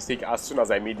I made a mistake as soon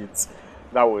as I made it.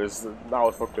 That was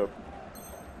fucked up.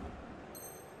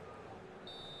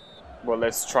 But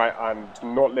let's try and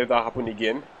not let that happen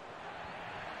again.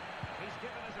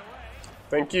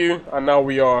 Thank you. And now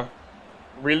we are...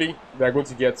 Really? They're going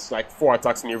to get like 4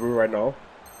 attacks in a row right now.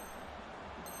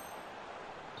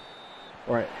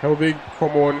 Alright, Helvig,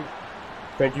 come on.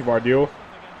 Thank you, Vardio.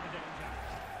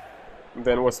 And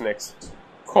then what's next?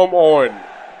 Come on!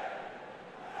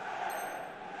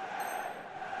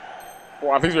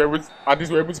 Well, at least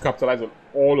we're able to capitalize on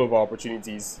all of our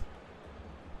opportunities.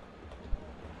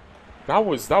 That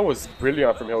was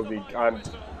brilliant from Helvig, and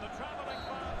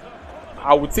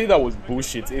I would say that was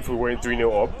bullshit if we weren't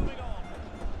 3-0 up.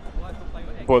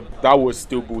 But that was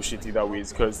still bullshit either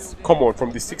ways, because come on,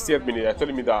 from the 60th minute you're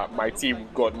telling me that my team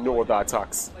got no other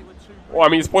attacks. Well, I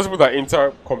mean, it's possible that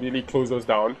Inter completely closed us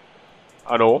down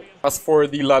and all. As for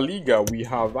the La Liga, we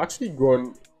have actually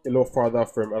gone a lot farther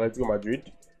from Atletico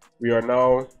Madrid. We are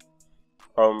now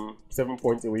 7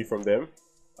 points away from them,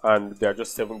 and there are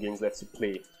just 7 games left to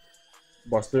play.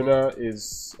 Barcelona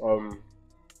is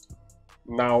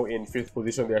now in 5th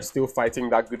position. They are still fighting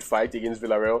that good fight against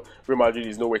Villarreal. Real Madrid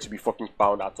is nowhere to be fucking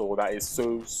found at all. That is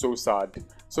so sad.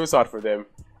 So sad for them.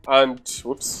 And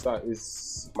whoops, that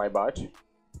is my bad.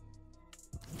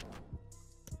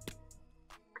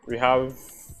 We have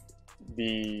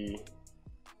the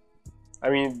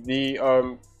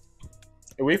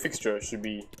away fixture should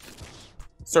be,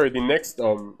 sorry, the next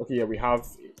okay, yeah, we have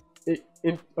it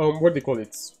in what do they call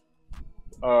it,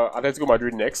 Atletico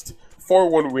Madrid next.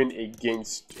 4-1 win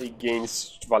against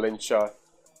Valencia.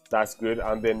 That's good.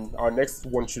 And then our next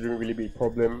one shouldn't really be a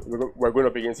problem. We're going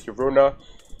up against Girona,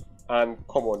 and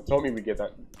come on, tell me we get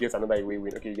another away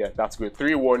win. Okay, yeah, that's good.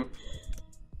 3-1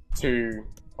 to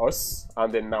us,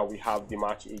 and then now we have the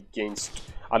match against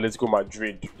Atletico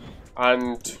Madrid.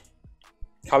 And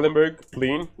Kallenberg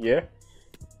playing, yeah,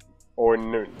 or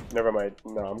no? Never mind.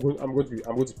 No, I'm going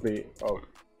to play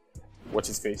what's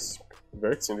his face,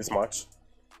 Verts, in this match.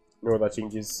 No other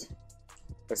changes.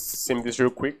 Let's sim this real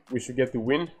quick. We should get the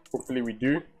win. Hopefully we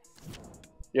do.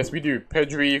 Yes, we do.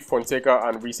 Pedri, Fonseca,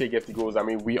 and Rice get the goals. I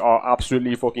mean, we are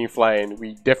absolutely fucking flying.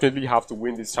 We definitely have to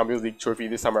win this Champions League trophy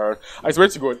this time around. I swear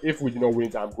to God, if we do not win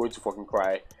it, I'm going to fucking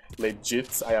cry.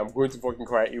 Legit, I am going to fucking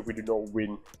cry if we do not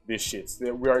win this shit.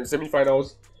 We are in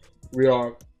semi-finals. We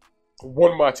are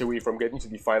 1 match away from getting to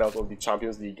the finals of the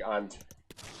Champions League, and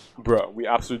bruh, we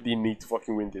absolutely need to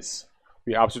fucking win this.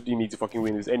 We absolutely need to fucking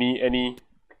win this. Any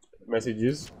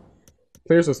messages?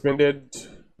 Player suspended.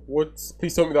 What?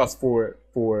 Please tell me that's for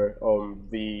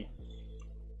the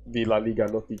La Liga,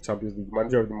 not the Champions League.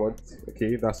 Manager of the month.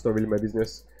 Okay, that's not really my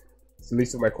business. It's the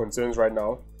least of my concerns right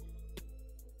now.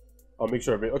 I'll make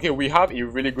sure of it. Okay, we have a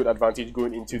really good advantage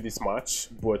going into this match,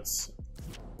 but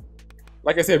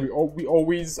like I said, we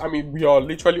always, I mean, we are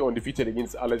literally undefeated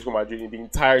against Atletico Madrid in the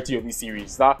entirety of this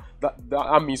series. That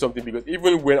means something, because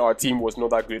even when our team was not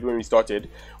that good when we started,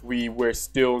 we were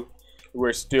still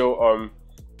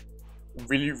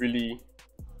really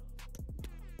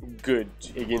good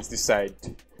against this side.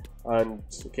 And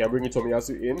okay, I'm bringing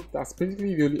Tomiyasu in. That's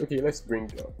basically the only. Okay, let's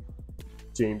bring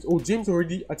James. Oh, James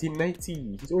already at a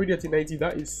 90. He's already at a 90.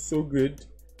 That is so good.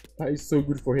 That is so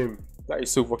good for him. That is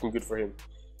so fucking good for him.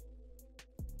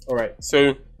 Alright,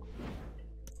 so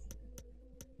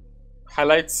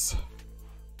highlights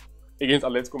against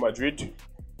Atletico Madrid.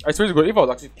 I swear to God, if I was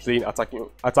actually playing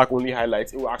attack only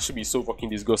highlights, it would actually be so fucking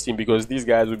disgusting, because these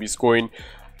guys would be scoring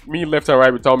me left and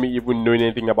right without me even knowing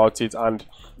anything about it, and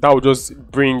that would just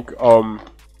bring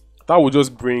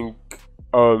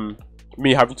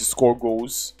me having to score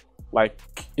goals. Like,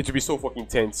 it would be so fucking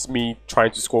tense, me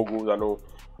trying to score goals and all.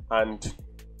 And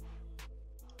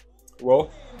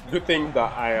well, good thing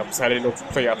that I have decided not to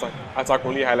play attack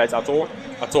only highlights at all.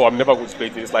 I'm never going to play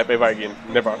this life ever again.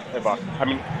 Never, ever. I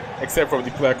mean, except from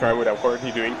the player crime what I'm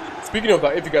currently doing. Speaking of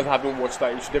that, if you guys haven't watched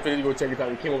that, you should definitely go check it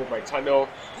out. It came up with my channel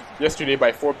yesterday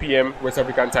by 4 PM West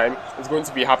African time. It's going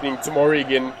to be happening tomorrow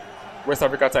again West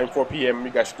Africa time, 4 p.m.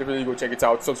 You guys should definitely go check it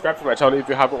out. Subscribe to my channel if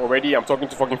you haven't already. I'm talking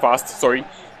too fucking fast, sorry.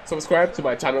 Subscribe to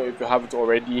my channel if you haven't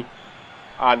already,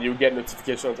 and you'll get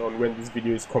notifications on when these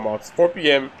videos come out. 4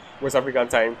 p.m. West African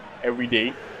time every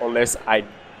day, unless I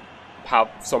have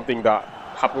something that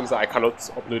happens that I cannot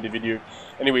upload the video.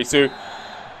 Anyway, so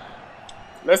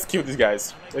let's kill these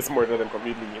guys. Let's murder them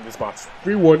completely in this match.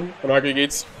 3-1 on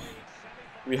aggregate.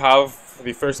 We have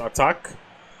the first attack.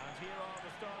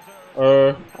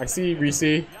 I see Rise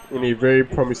in a very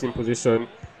promising position.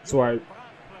 So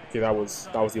okay, that was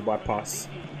a bad pass.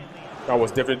 That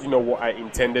was definitely not what I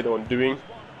intended on doing,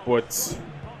 but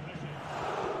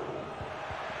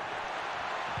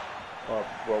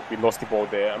well, we lost the ball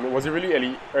there. I mean, it was a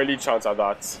really early chance at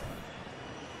that.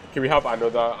 Okay, we have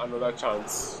another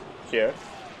chance here.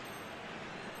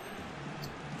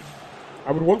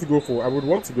 I would want to go for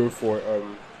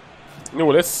no,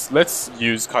 let's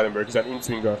use Kallenberg. He's an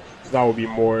in-swinger, so that will be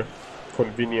more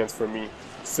convenient for me.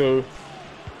 So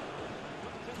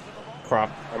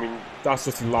crap. I mean, that's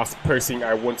just the last person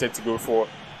I wanted to go for.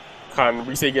 Can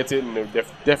Rise get it? No,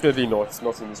 definitely not.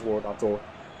 Not in this world at all.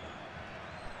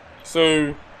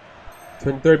 So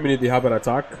 23rd minute, they have an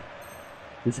attack.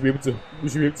 We should be able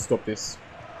to stop this.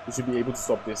 We should be able to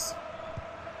stop this.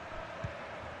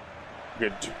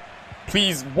 Good.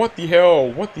 Please, what the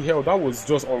hell? What the hell? That was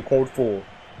just uncalled for.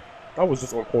 That was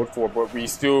just uncalled for, but we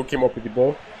still came up with the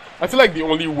ball. I feel like the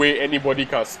only way anybody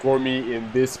can score me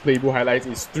in this playable highlight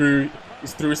is through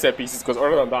set pieces, because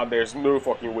other than that, there's no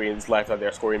fucking way in this life that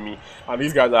they're scoring me. And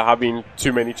these guys are having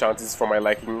too many chances for my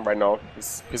liking right now.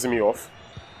 It's pissing me off.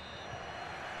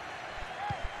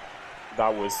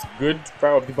 That was good.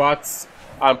 Right off the bat.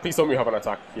 And please tell me you have an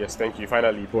attack. Yes, thank you,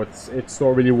 finally. But it's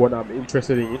not really what I'm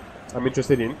interested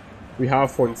in. We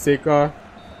have Fonseca.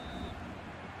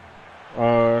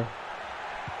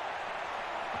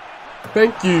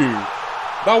 Thank you.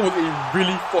 That was a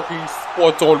really fucking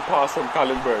spot-on pass from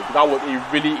Kallenberg. That was a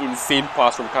really insane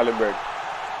pass from Kallenberg.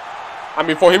 I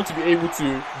mean, for him to be able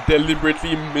to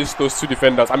deliberately miss those two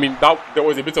defenders, I mean, there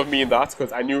was a bit of me in that,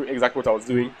 because I knew exactly what I was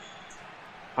doing.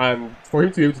 And for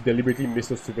him to be able to deliberately miss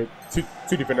those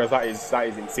two defenders, that is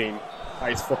insane.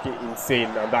 That is fucking insane,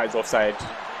 and that is offside,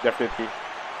 definitely.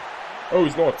 Oh,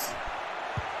 it's not.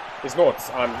 It's not,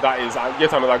 and that is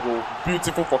yet another goal.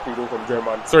 Beautiful fucking goal from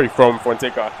German. Sorry, from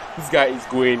Fonseca. This guy is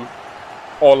going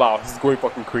all out. He's going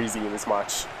fucking crazy in this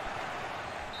match.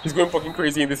 He's going fucking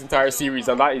crazy in this entire series,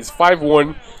 and that is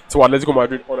 5-1 to Atletico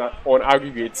Madrid on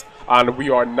aggregate, and we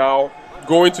are now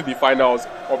going to the finals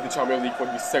of the Champions League for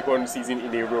the second season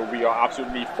in a row. We are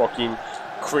absolutely fucking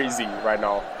crazy right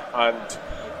now, and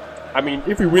I mean,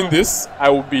 if we win this, I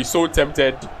will be so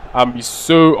tempted and be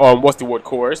so what's the word,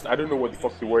 coerced. I don't know what the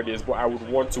fuck the word is, but I would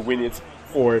want to win it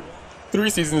for 3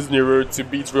 seasons in a row to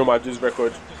beat Real Madrid's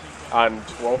record. And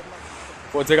well,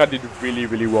 Fonseca did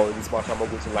really well in this match, I'm not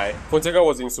going to lie. Fonseca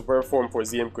was in superb form for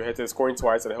ZM Cohetes, scoring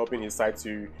twice and helping his side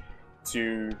to a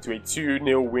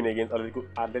 2-0 win against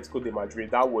Atletico de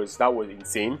Madrid. That was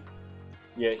insane.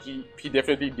 Yeah, he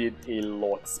definitely did a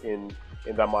lot in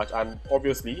that match, and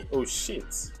obviously, oh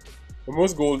shit, the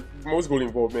most goal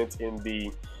involvement in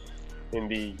the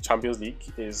Champions League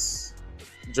is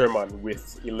German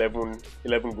with 11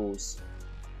 goals.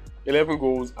 11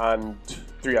 goals and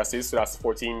 3 assists, so that's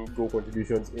 14 goal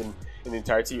contributions in the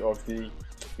entirety of the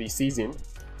season.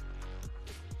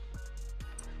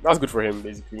 That's good for him,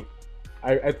 basically.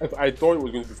 I thought it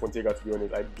was going to be Fonseca, to be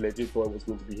honest. I legit thought it was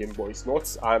going to be him, but it's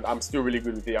not, and I'm still really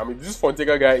good with it. I mean, this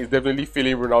Fonseca guy is definitely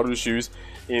filling Ronaldo's shoes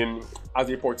as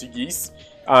a Portuguese,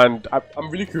 and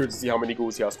I'm really curious to see how many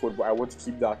goals he has scored, but I want to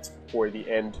keep that for the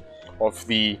end of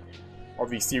the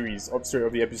series, of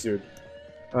the episode.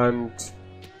 And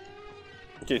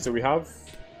okay, so we have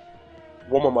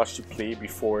one more match to play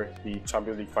before the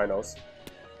Champions League finals,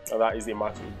 and that is a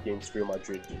match against Real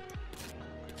Madrid.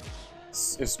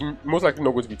 It's most likely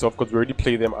not going to be tough because we already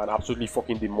played them and absolutely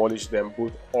fucking demolished them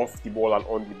both off the ball and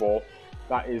on the ball.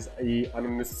 That is an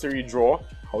unnecessary draw.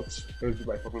 Ouch, let's do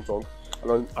my fucking tongue.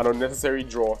 An unnecessary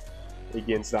draw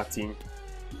against that team.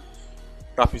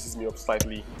 That pisses me up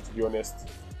slightly, to be honest.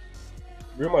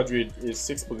 Real Madrid is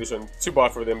 6th position. Too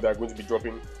bad for them. They're going to be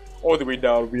dropping all the way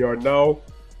down. We are now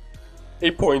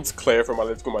 8 points clear from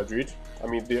Atletico Madrid. I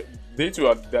mean, they too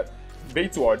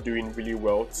are doing really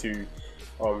well to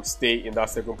stay in that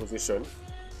 2nd position.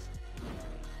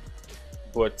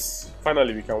 But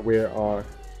finally, we can wear our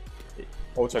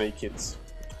alternate kits.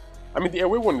 I mean, the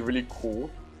away one is really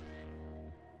cool,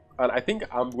 and I think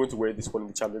I'm going to wear this one in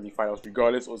the Champions League finals,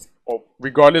 regardless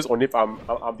on if I'm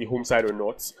the home side or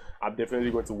not. I'm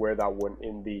definitely going to wear that one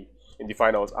in the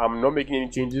finals. I'm not making any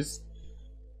changes,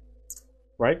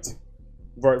 right?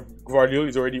 Guardiola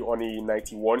is already on a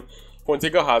 91.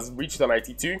 Fonseca has reached a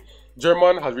 92.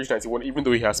 German has reached 91, even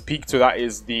though he has peaked. So that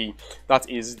is the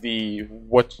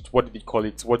what did he call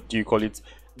it? What do you call it?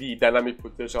 The dynamic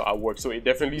potential at work. So it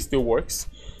definitely still works.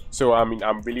 So I mean,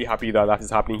 I'm really happy that that is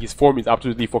happening. His form is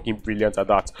absolutely fucking brilliant at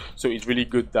that. So it's really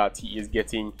good that he is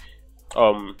getting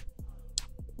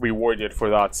rewarded for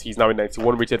that. He's now a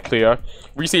 91 rated player.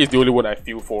 Riese is the only one I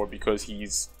feel for because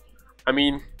he's, I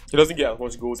mean, he doesn't get as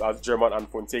much goals as German and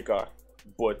Fonseca,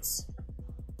 but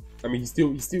I mean, he's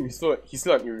still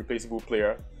an irreplaceable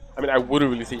player. I mean, I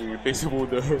wouldn't really say irreplaceable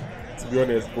though, to be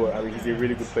honest, but I mean, he's a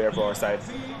really good player for our side.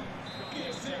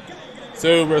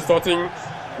 So we're starting.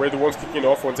 We're the ones kicking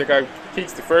off. Fonseca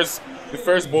kicks the first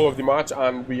ball of the match,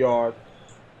 and we are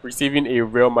receiving a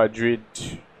Real Madrid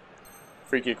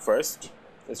free kick first.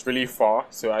 It's really far,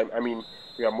 so I mean,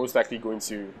 we are most likely going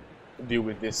to deal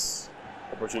with this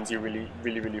opportunity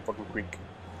really fucking quick.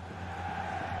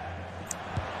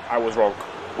 I was wrong,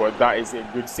 but that is a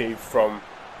good save from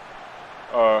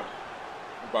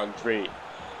Vandre.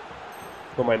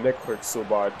 But my neck hurts so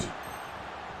bad.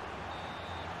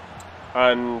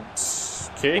 And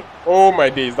okay, oh my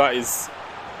days, that is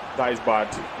bad.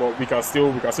 But we can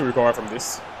still recover from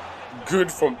this.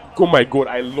 Good from, oh my god,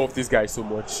 I love this guy so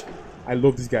much. I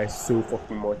love this guy so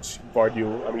fucking much.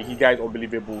 Vardio, I mean, he guy is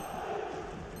unbelievable.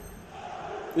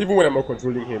 Even when I'm not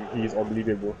controlling him, he is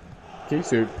unbelievable. Okay,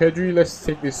 so Pedri, let's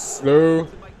take this slow.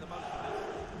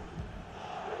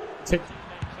 Take.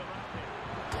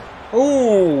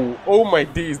 Oh my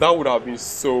days, that would have been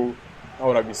so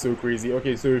crazy.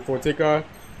 Okay, so Fonseca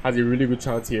has a really good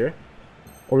chance here.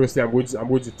 Obviously, I'm going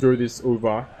to throw this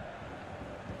over,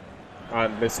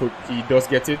 and let's hope he does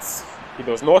get it. He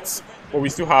does not, but we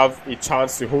still have a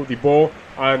chance to hold the ball.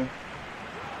 And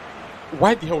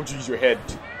why the hell would you use your head?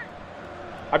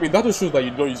 I mean, that just shows that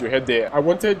you don't use your head there. I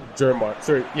wanted German.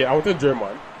 Sorry, yeah, I wanted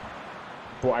German,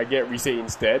 but I get Riese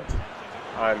instead,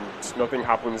 and nothing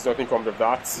happens. Nothing comes of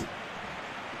that.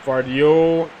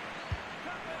 Vardio.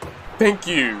 Thank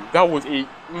you. That was a.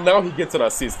 Now he gets an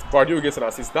assist. Vardio gets an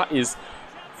assist. That is.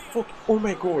 Fuck. Oh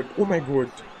my god. Oh my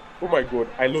god. Oh my god.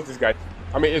 I love this guy.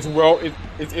 I mean, it's well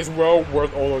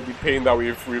worth all of the pain that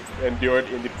we've endured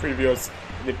in the previous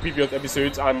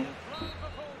episodes. And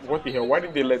what the hell? Why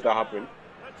did they let that happen?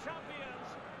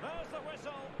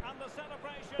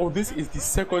 Oh, this is the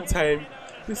second time.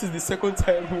 This is the second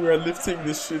time we are lifting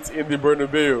this shit in the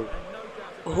Bernabeu.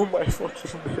 Oh my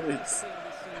fucking days.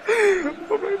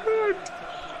 Oh my god.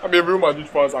 I mean, Real Madrid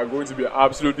fans are going to be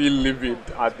absolutely livid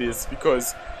at this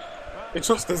because it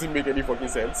just doesn't make any fucking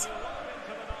sense.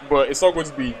 But it's not going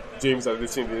to be James that's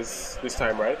lifting this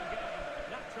time, right?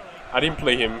 I didn't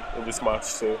play him in this match,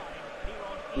 so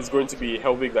it's going to be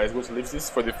Helvig that is going to lift this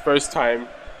for the first time.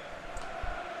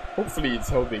 Hopefully it's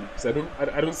Helvig, because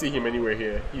I don't see him anywhere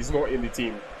here. He's not in the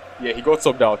team. Yeah, he got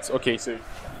subbed out. Okay, so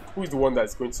who's the one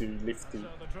that's going to lift it?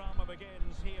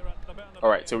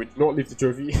 Alright, so we did not lift the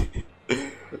trophy.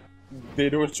 They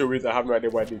don't show it. I have no idea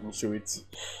why they didn't show it.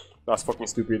 That's fucking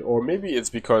stupid. Or maybe it's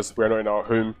because we're not in our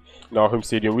home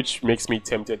stadium, which makes me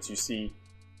tempted to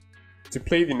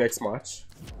play the next match.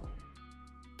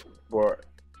 But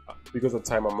because of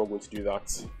time, I'm not going to do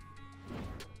that.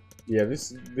 Yeah,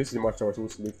 this is the match I was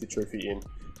supposed to lift the trophy in.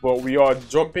 But we are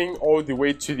jumping all the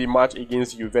way to the match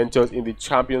against Juventus in the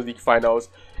Champions League finals.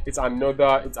 It's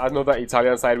another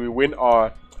Italian side. We win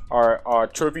our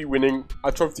trophy lifting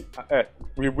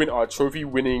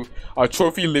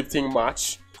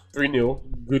match 3-0.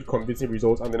 Good convincing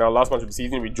results. And then our last match of the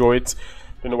season, we draw it.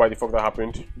 Don't know why the fuck that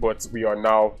happened, but we are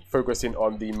now focusing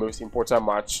on the most important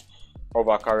match of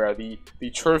our career, the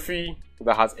trophy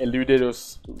that has eluded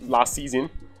us last season.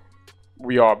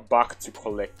 We are back to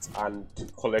collect, and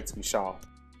collect we shall.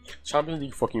 Champions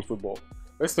League fucking football.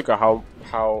 Let's look at how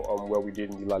well we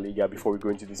did in the La Liga before we go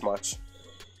into this match.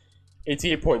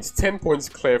 88 points, 10 points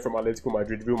clear from Atletico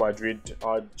Madrid. Real Madrid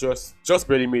are just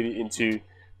barely made it into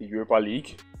the Europa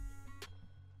League.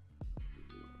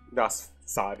 That's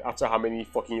sad. After how many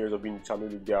fucking years of being in the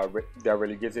Champions League, they are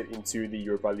relegated into the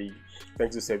Europa League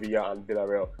thanks to Sevilla and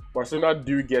Villarreal. Barcelona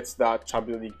do get that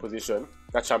Champions League position,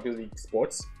 that Champions League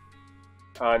spot,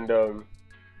 and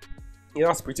yeah,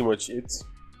 that's pretty much it.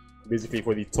 Basically,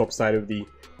 for the top side of the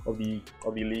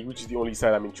league, which is the only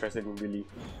side I'm interested in really.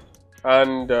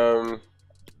 And all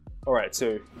right,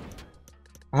 so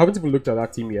I haven't even looked at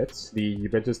that team yet, the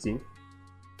Juventus team.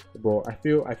 But I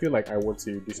feel like I want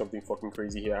to do something fucking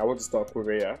crazy here. I want to start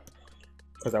Correa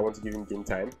because I want to give him game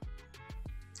time,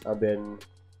 and then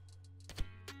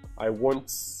I want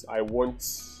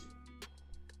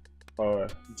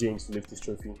James to lift this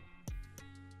trophy.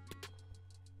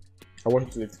 I want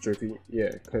him to lift the trophy. Yeah,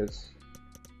 because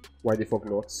why the fuck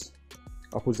not?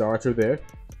 I'll put Zaracho there.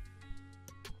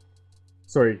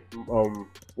 Sorry,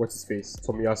 what's his face?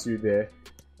 Tomiyasu there.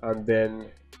 And then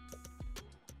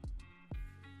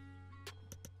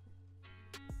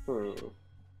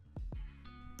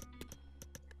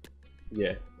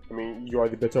yeah, I mean, you are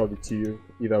the better of the two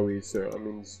either way, so I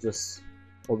mean, it's just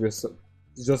obvious.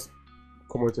 It's just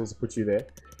common sense to put you there.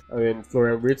 And then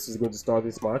Florian Wirtz is going to start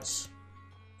this match.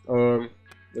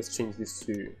 Let's change this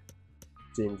to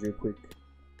James real quick.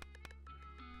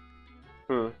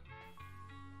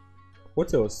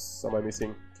 What else am I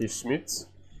missing? Okay, Schmidt.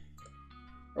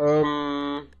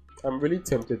 I'm really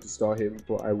tempted to start him,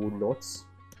 but I will not.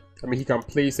 I mean, he can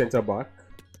play center back,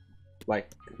 like,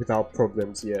 without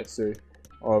problems, yeah. So,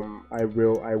 I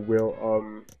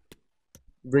will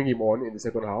bring him on in the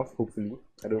second half. Hopefully,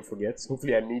 I don't forget.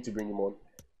 Hopefully, I need to bring him on.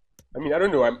 I mean, I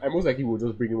don't know. I most likely will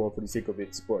just bring him on for the sake of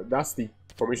it. But that's the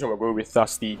formation we're going with.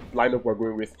 That's the lineup we're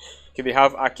going with. Okay, they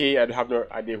have Ake. I have no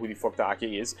idea who the fuck that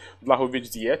Ake is.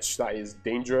 Vlahovic DH. That is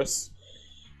dangerous.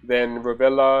 Then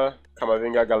Ravella,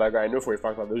 Kamavinga, Gallagher. I know for a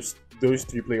fact that those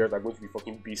three players are going to be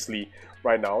fucking beastly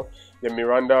right now. Then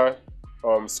Miranda,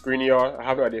 Skriniar. I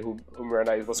have no idea who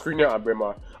Miranda is, but Skriniar and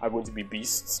Bremer are going to be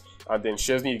beasts. And then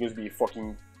Szczesny is going to be a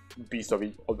fucking beast of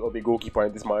a goalkeeper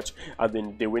in this match. And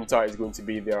then De Winter is going to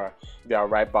be their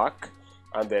right back.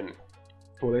 And then,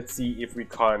 well, let's see if we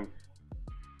can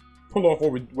pull off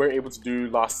what we were able to do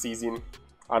last season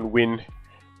and win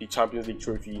the Champions League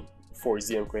trophy for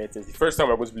ZM Cohetes. The first time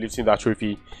I'm going to be lifting that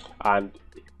trophy, and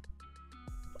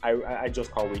I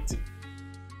just can't wait.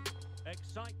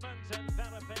 Excitement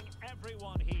enveloping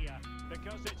everyone here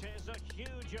because it is a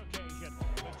huge occasion.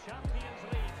 The Champions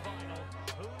League final.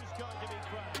 Who's going to be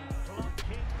crowned Club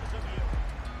Kings of Europe?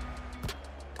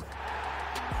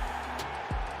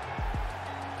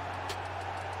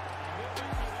 We'll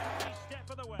bring you every step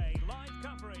of the way. Live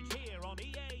coverage here on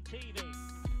EA TV.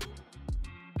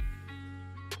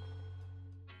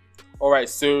 Alright,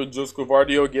 so Josko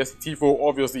Vardio gets Tifo.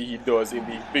 Obviously he does in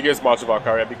the biggest match of our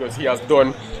career because he has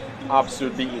done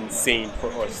absolutely insane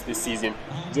for us this season.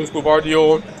 Josko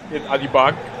Vardio at the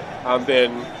back and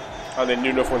then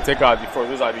Nuno Fonseca at the front.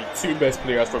 Those are the two best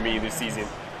players for me this season.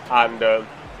 And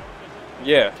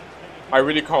yeah, I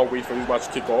really can't wait for this match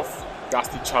to kick off. That's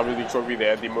the Champions League trophy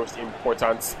there, the most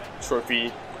important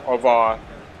trophy of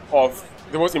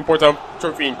the most important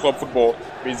trophy in club football,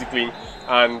 basically.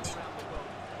 And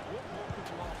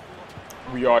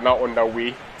we are now on our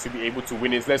way to be able to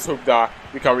win it. Let's hope that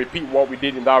we can repeat what we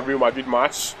did in that Real Madrid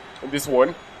match in this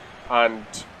one. And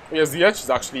yes, the edge is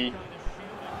actually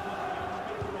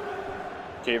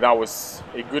okay. That was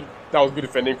good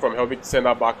defending from Helvig to send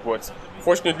that back, but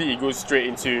fortunately it goes straight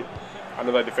into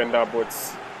another defender.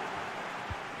 But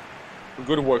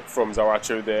good work from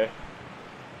Zaracho there.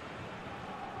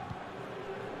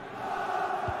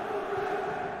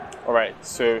 All right,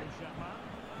 so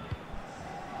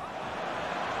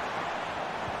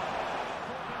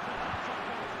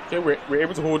okay, we're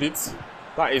able to hold it.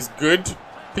 That is good.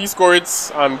 Please score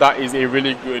it, and that is a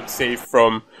really good save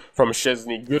from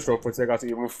Szczesny. Good from Fonseca to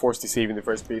even force the save in the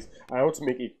first place. I want to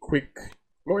make a quick,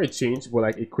 not a change, but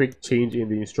like a quick change in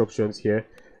the instructions here.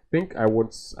 I think I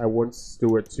want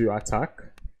Stewart to attack.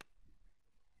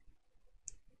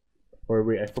 Or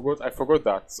wait, I forgot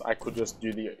that I could just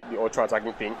do the ultra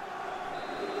attacking thing.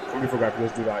 I completely forgot I could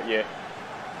just do that. Yeah.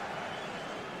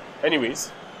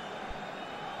 Anyways.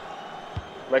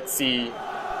 Let's see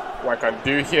what I can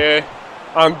do here.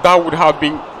 And that would have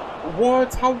been...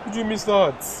 What? How would you miss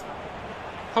that?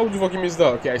 How would you fucking miss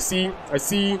that? Okay, I see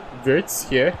Wirtz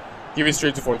here. Give it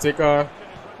straight to Fonseca.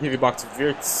 Give it back to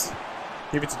Wirtz.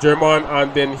 Give it to German.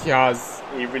 And then he has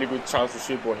a really good chance to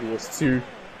shoot, but he was too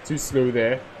slow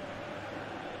there.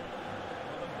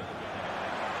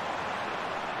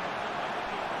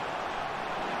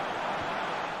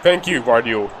 Thank you,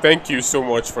 Vardio. Thank you so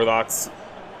much for that.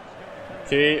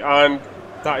 Okay, and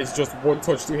that is just one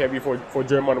touch too heavy for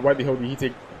German. Why the hell did he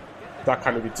take that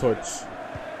kind of a touch?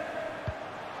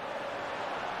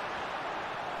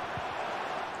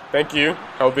 Thank you,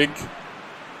 Helvig.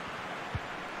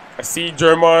 I see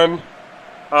German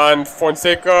and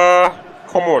Fonseca.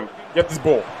 Come on, get this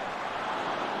ball.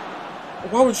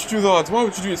 Why would you do that? Why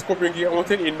would you do a scorpion game? I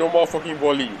wanted a normal fucking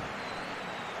volley.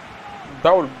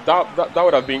 That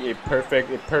would have been a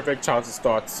perfect chance to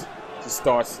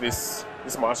start this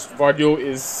match. Vardio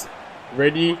is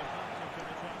ready.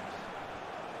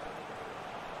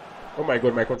 Oh my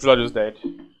god, my controller just died.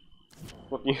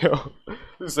 Fucking hell.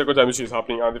 This is the second time this shit is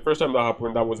happening, and the first time that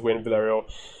happened, that was when Villarreal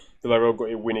got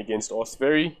a win against us.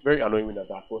 Very, very annoying win at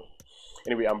that. But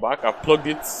anyway, I'm back. I've plugged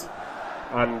it.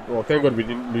 And well, thank God we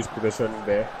didn't lose possession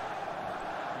there.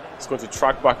 It's going to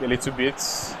track back a little bit.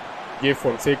 Give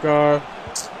Fonseca.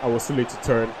 I was too late to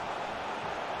turn.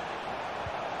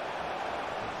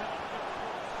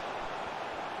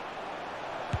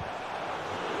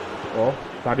 Well,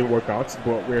 that didn't work out,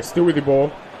 but we're still with the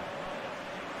ball.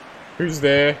 Who's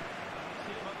there?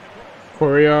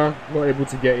 Korea, not able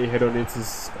to get a head on it,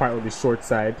 is quite on the short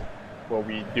side. But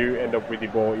we do end up with the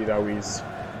ball either ways.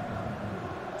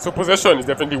 So possession is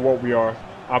definitely what we are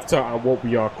after and what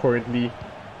we are currently.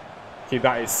 Okay,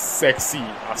 that is sexy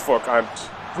as fuck. And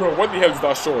bro, what the hell is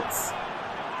that shot?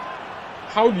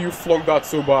 How do you flunk that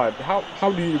so bad?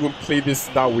 How do you even play this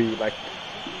that way? Like,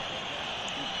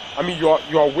 I mean, you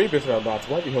are way better than that.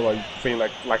 Why the hell are you playing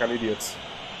like an idiot?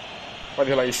 Why the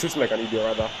hell are you shooting like an idiot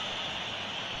rather?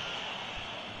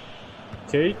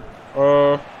 Okay,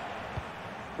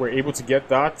 we're able to get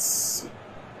that.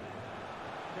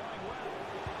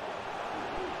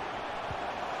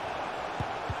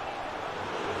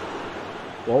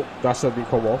 Well, that should be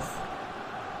come off.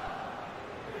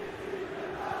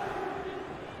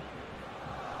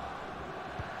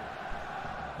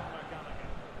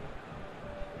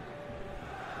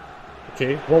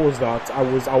 Okay, what was that? I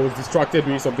was distracted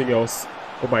doing something else.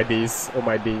 Oh my days! Oh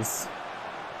my days!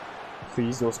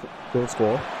 Please don't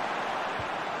score.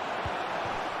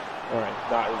 All right,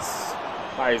 that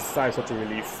is such a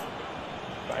relief.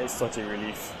 That is such a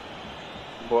relief.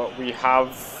 But we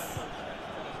have.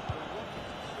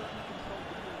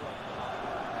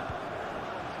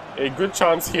 A good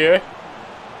chance here,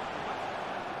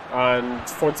 and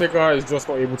Fonseca is just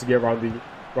not able to get around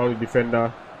the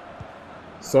defender.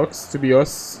 Sucks to be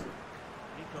us.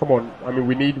 Come on, I mean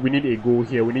we need a goal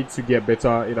here. We need to get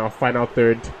better in our final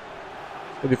third.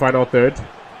 In the final third.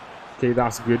 Okay,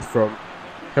 that's good from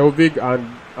Helvig and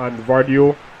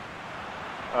Vardio,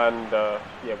 and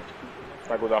yeah,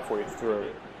 I go that way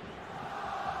through.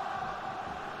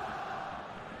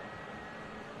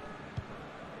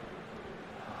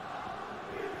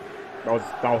 That was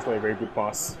not a very good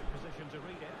pass,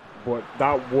 but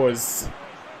that was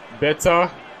better.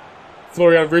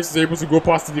 Florian Wirtz is able to go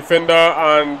past the defender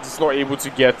and is not able to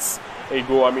get a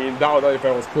goal. I mean, that other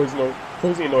defender was closing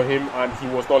in on him, and he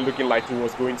was not looking like he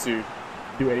was going to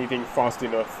do anything fast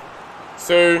enough.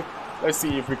 So let's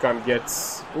see if we can get.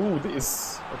 Ooh,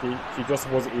 this okay. He just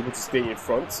wasn't able to stay in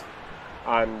front,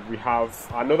 and we have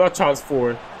another chance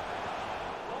for.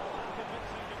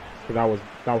 So that was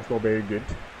not very good.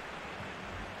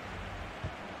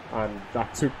 And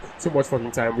that took too much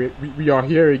fucking time. We are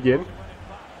here again.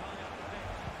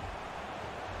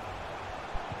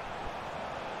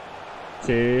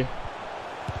 Okay.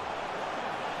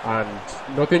 And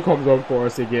nothing comes on for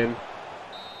us again.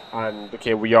 And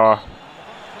okay, we are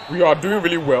doing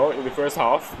really well in the first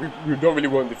half. We've done really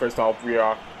well in the first half. We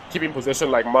are keeping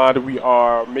possession like mad. We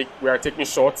are taking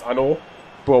shots and all,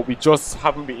 but we just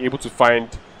haven't been able to find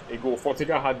a goal.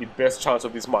 Fonseca had the best chance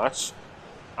of this match.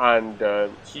 And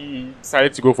he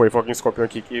decided to go for a fucking scorpion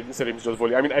kick instead of just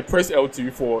volley. I mean, I pressed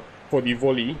L2 for the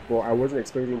volley, but I wasn't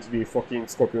expecting him to be a fucking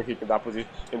scorpion kick in that position,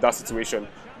 in that situation.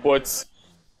 But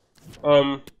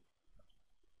now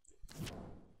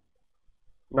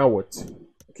what?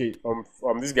 Okay,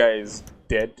 this guy is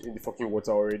dead in the fucking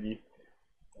water already.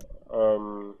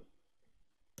 Tomiyasu.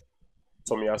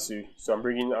 So I'm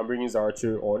bringing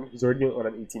Zaracho on. He's already on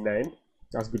an 89.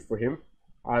 That's good for him.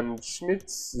 And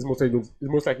Schmitz is most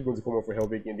likely going to come off for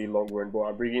Helvig in the long run, but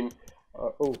I'm bringing.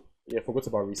 Oh yeah, forgot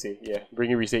about Rise. Yeah,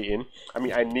 bringing Rise in. I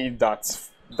mean, I need that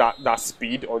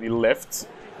speed on the left,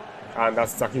 and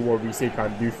that's exactly what Rise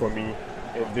can do for me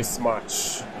in this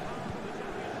match.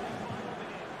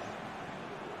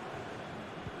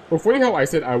 But funny how I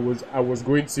said I was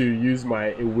going to use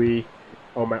my away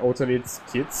or my alternate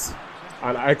kits,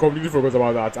 and I completely forgot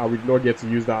about that. I would not get to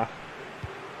use that.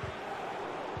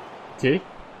 Okay.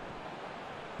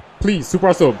 Please,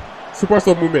 super sub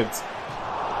movement.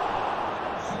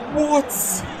 What?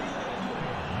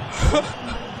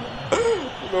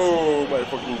 No, my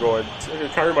fucking god. Okay,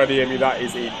 Karim Adeyemi, that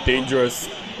is a dangerous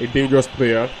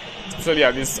player, especially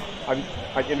at this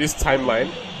in this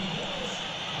timeline.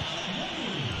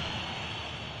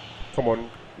 Come on,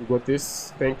 you got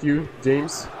this. Thank you,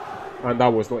 James. And that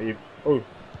was not a. Oh,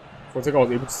 Fonseca was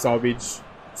able to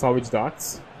salvage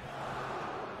that.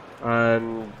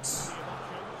 And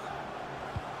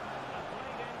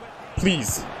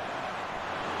please.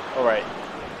 Alright.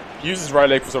 He used his right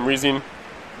leg for some reason. It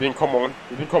didn't come on.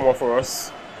 It didn't come on for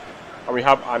us. And we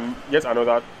have yet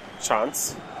another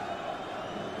chance.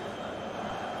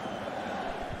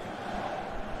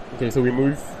 Okay, so we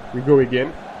move. We go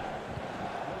again.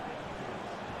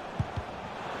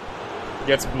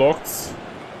 Gets blocked.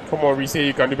 Come on, Reese,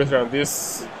 you can do better than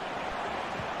this.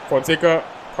 Fonseca.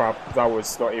 Crap, that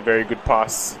was not a very good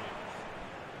pass.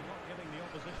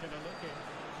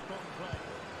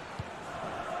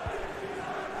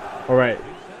 Alright,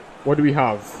 what do we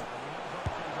have?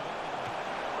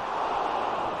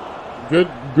 Good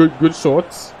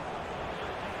shots.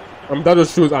 That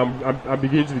just shows I'm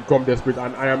beginning to become desperate,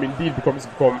 and I am indeed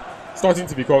starting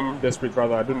to become desperate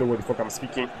rather. I don't know what the fuck I'm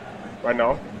speaking right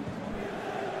now.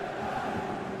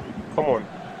 Come on,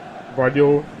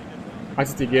 Vardio, at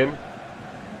it again.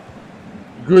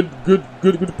 Good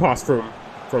pass from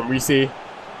Reese.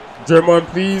 German,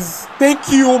 please. Thank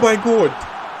you. Oh my god.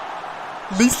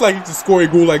 Least likely to score a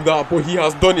goal like that, but he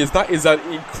has done it. That is an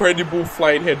incredible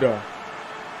flying header.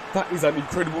 That is an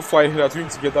incredible flying header to him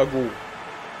to get that goal,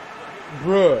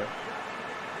 bruh.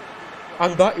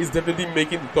 And that is definitely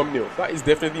making the thumbnail. That is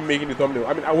definitely making the thumbnail.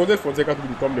 I mean, I wanted Fonseca to be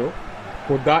the thumbnail,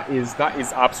 but that is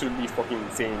absolutely fucking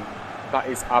insane. That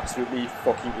is absolutely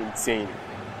fucking insane,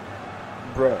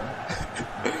 bruh.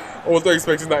 I was not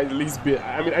expecting that in the least bit.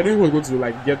 I mean, I knew he was going to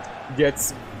like get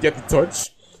the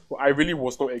touch, but I really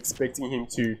was not expecting him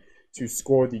to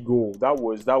score the goal. That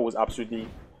was absolutely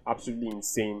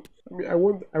insane. I mean, I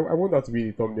want that to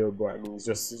be the thumbnail, but I mean, it's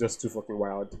just too fucking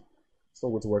wild. It's not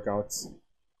going to work out. It's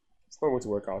not going to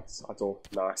work out at all.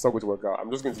 Nah, it's not going to work out. I'm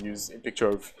just going to use a picture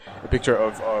of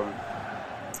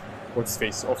what's his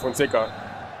face, of Fonseca.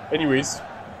 Anyways,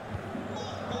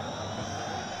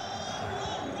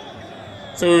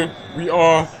 so we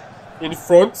are in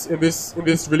front in this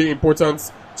really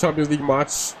important Champions League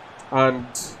match, and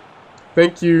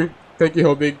thank you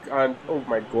Helbig. And oh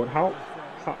my god,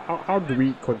 how do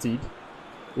we concede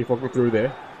a fucking throw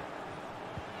there?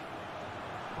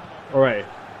 All right.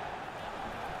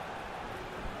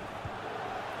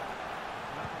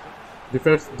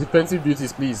 Defensive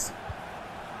duties, please.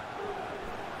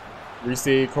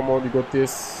 Reese, come on, you got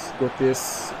this.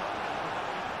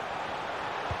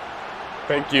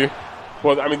 Thank you.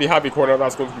 But I mean, they have a corner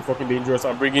that's going to be fucking dangerous.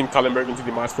 I'm bringing Kallenberg into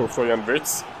the match for Florian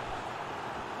Wirtz.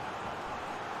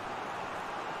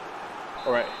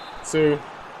 All right. So,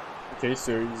 okay,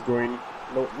 so he's going.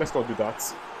 No, let's not do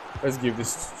that. Let's give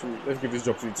this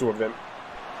job to the two of them.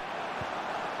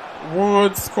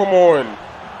 What? Come on.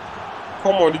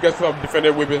 Come on, you guys could have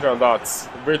defended way better than that.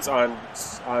 Wirtz and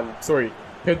sorry,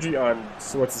 Pedri and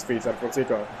what's his face and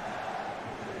Fonseca.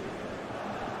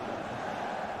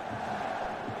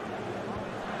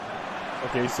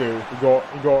 Okay, so he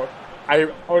got.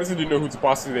 I honestly didn't know who to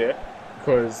pass to there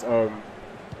because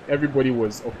everybody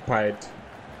was occupied.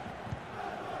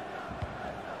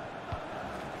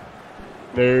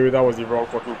 No, that was the wrong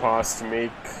fucking pass to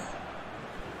make.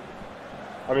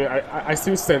 I mean, I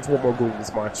still sense one more goal in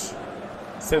this match.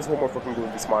 Sense one more fucking goal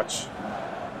in this match.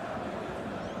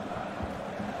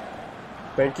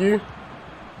 Thank you.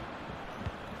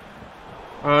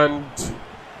 And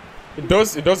it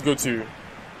does go to.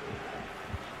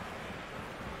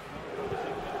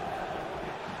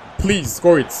 Please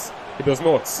score it. It does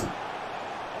not.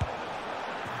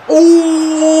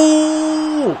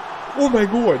 Oh! Oh my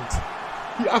god.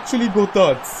 He actually got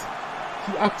that.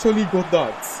 He actually got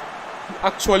that. He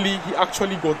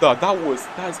actually got that. That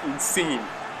is insane.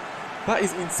 That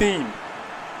is insane.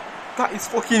 That is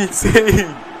fucking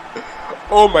insane.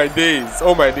 Oh my days.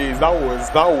 Oh my days. That was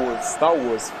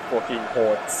fucking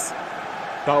hot.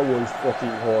 That was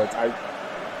fucking hot.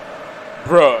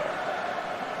 Bruh.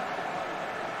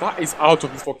 That is out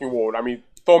of this fucking world. I mean,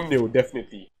 thumbnail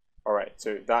definitely. Alright,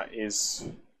 so that is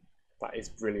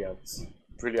brilliant.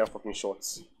 Brilliant fucking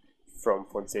shots from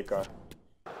Fonseca.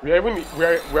 We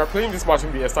are playing this match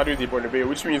in the Estadio de Bernabeu,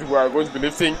 which means we are going to be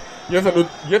lifting yet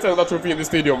another trophy in the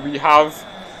stadium. We have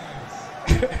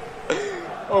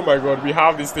oh my god, we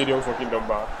have this stadium fucking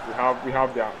number. We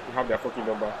have their fucking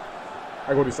number.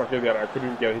 I got distracted there and I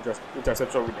couldn't get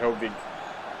interception with Helvig.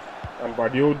 And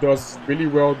Bardio does really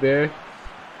well there.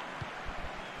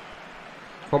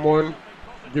 Come on,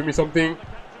 give me something.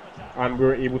 And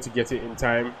we're able to get it in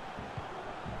time.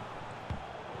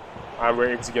 And we're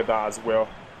able to get that as well.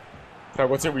 I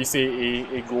wasn't really say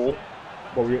a goal,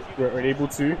 but we're unable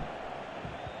to.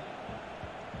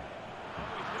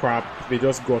 Crap, they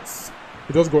just got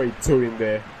a toe in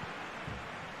there.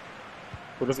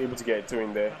 We're just able to get a toe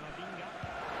in there.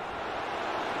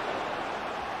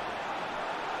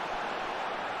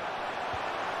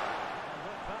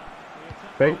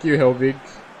 Thank you, Helvig.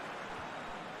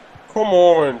 Come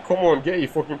on, get a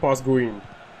fucking pass going,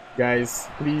 guys,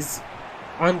 please.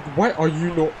 And why are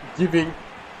you not giving?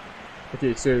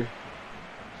 Okay, so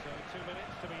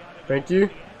thank you.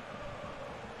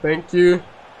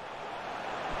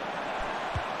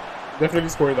 definitely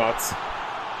scoring that.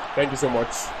 Thank you so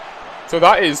much. So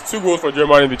that is 2 goals for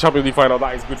Germany in the Champions League final.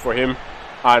 That is good for him.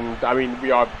 And I mean,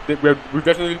 we've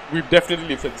definitely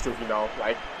lifted the trophy now.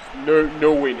 Like,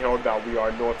 no way in hell that we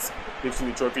are not lifting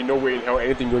the trophy. No way in hell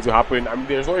anything going to happen. I mean,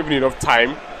 there's not even enough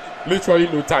time, literally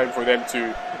no time for them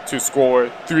to score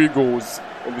 3 goals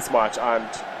in this match, and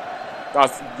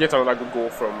that's yet another good goal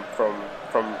from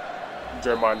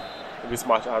German in this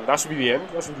match. And that should be the end.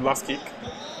 That should be the last kick.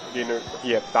 You know,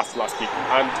 yeah, that's the last kick,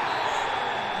 and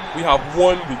we have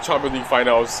won the Champions League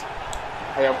finals.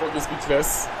 I am fucking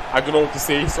speechless. I don't know what to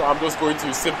say, so I'm just going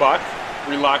to sit back,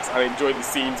 relax, and enjoy the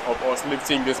scenes of us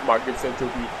lifting this magnificent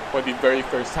trophy for the very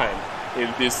first time in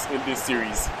this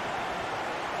series.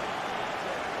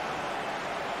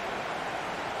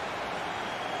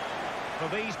 For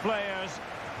these players,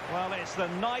 well, it's the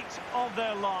night of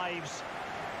their lives,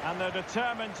 and they're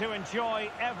determined to enjoy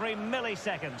every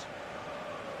millisecond.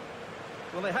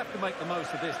 Well, they have to make the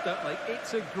most of this, don't they?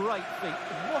 It's a great feat.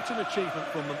 What an achievement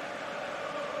from them.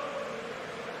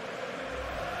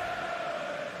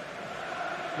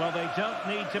 Well, they don't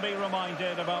need to be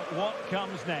reminded about what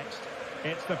comes next.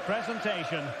 It's the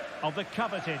presentation of the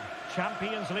coveted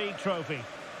Champions League trophy.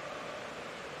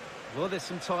 Well, there's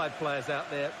some tired players out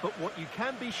there, but what you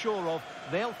can be sure of,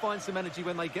 they'll find some energy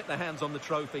when they get their hands on the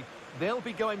trophy. They'll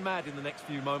be going mad in the next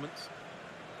few moments.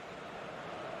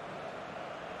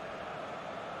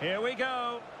 Here we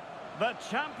go, the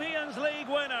Champions League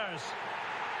winners.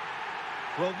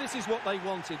 Well, this is what they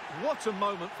wanted. What a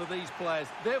moment for these players.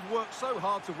 They've worked so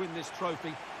hard to win this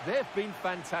trophy. They've been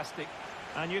fantastic.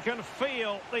 And you can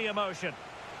feel the emotion.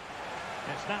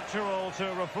 It's natural to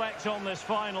reflect on this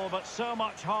final, but so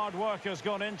much hard work has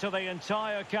gone into the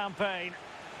entire campaign.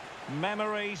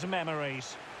 Memories,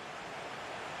 memories.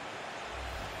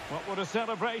 What would a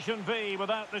celebration be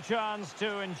without the chance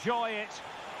to enjoy it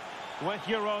with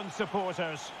your own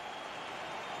supporters?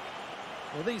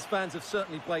 Well, these fans have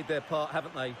certainly played their part,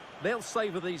 haven't they? They'll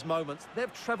savour these moments.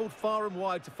 They've travelled far and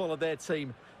wide to follow their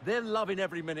team. They're loving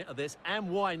every minute of this, and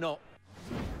why not?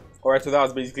 Alright, so that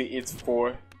was basically it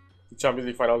for the Champions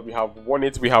League finals. We have won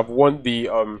it. We have won the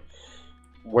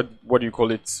what do you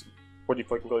call it? What do you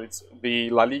fucking call it? The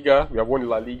La Liga. We have won the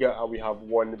La Liga, and we have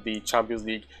won the Champions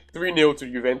League 3-0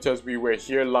 to Juventus. We were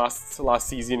here last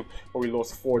season, but we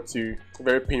lost 4-2. A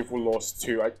very painful loss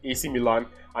to AC Milan,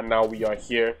 and now we are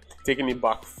here taking it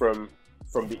back from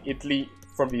the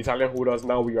Italian holders.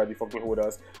 Now we are the fucking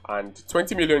holders, and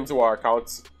 20 million into our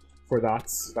accounts for that.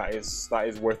 That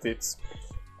is worth it.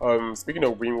 Speaking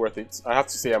of being worth it, I have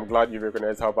to say I'm glad you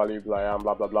recognize how valuable I am.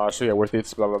 Blah blah blah. Sure, you're worth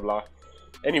it. Blah blah blah.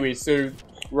 Anyway, so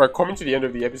we're coming to the end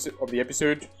of the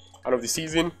episode and of the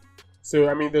season. So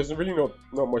I mean, there's really not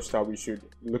much that we should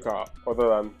look at other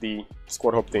than the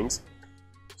squad hub things.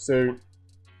 So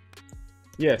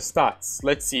yeah, stats.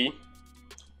 Let's see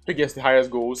who gets the highest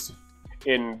goals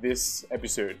in this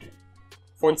episode.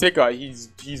 Fonseca,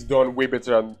 he's done way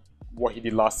better than what he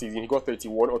did last season. He got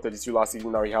 31 or 32 last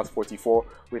season. Now he has 44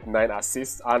 with 9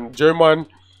 assists. And German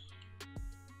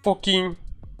fucking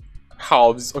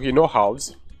halves. Okay, not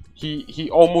halves. He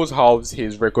almost halves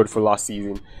his record for last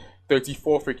season.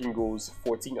 34 freaking goals,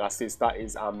 14 assists. That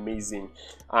is amazing.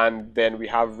 And then we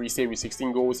have Riese with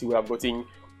 16 goals. He would have gotten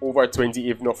over 20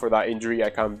 if not for that injury,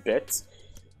 I can bet.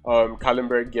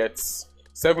 Kallenberg gets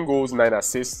 7 goals, 9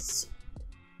 assists.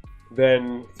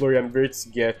 Then Florian Wirtz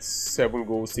gets 7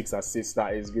 goals, 6 assists.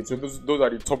 That is good. So those are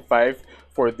the top 5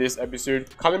 for this episode.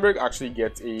 Kallenberg actually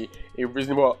gets a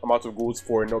reasonable amount of goals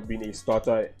for not being a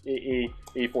starter, a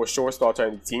for sure starter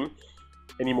in the team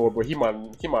anymore. But him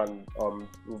and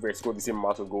Wirtz scored the same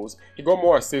amount of goals. He got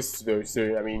more assists though.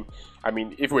 So I mean,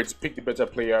 if we were to pick the better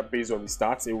player based on the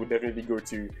stats, it would definitely go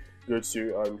to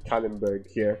Kallenberg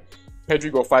here.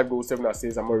 Pedri got 5 goals, 7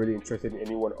 assists. I'm not really interested in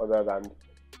anyone other than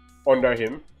under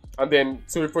him. And then,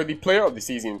 so for the player of the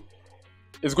season,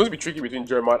 it's going to be tricky between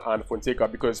German and Fonseca,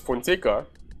 because Fonseca,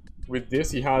 with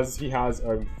this, he has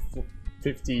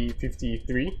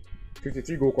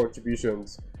 53 goal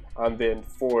contributions, and then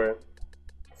for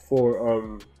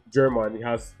German, he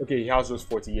has just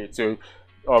 48. So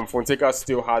Fonseca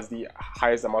still has the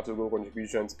highest amount of goal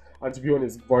contributions, and to be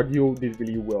honest, Guardiola did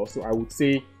really well. So I would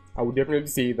definitely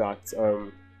say that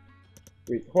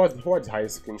wait, who has the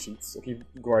highest clean sheets? Okay,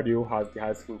 Guardiola has the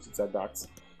highest clean sheets at that.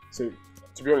 So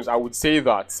to be honest, I would say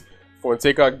that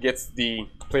Fonseca gets the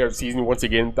player of the season once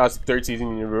again. That's 3rd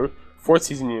season in a row, 4th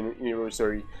season in a row,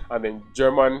 sorry. And then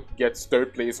German gets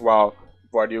 3rd place while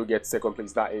Guardiola gets 2nd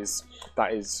place. That is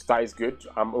good.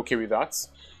 I'm okay with that.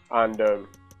 And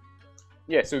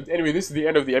yeah, so anyway, this is the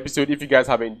end of the episode. If you guys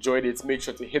have enjoyed it, make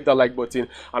sure to hit that like button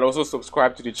and also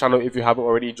subscribe to the channel if you haven't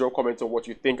already. Drop comments on what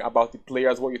you think about the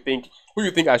players, who you think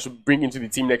I should bring into the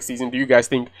team next season. Do you guys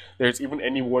think there's even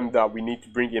anyone that we need to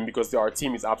bring in, because our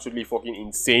team is absolutely fucking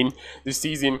insane this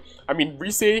season? I mean,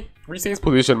 Rise's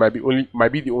position might be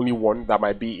the only one that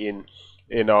might be in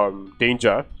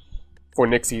danger for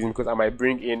next season, because I might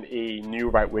bring in a new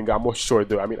right winger. I'm not sure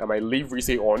though. I mean, I might leave Rise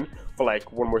on for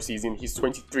like one more season. He's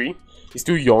 23, he's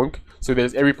still young, so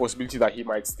there's every possibility that he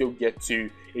might still get to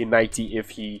a 90 if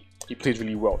he plays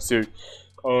really well. So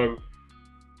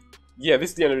yeah, this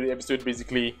is the end of the episode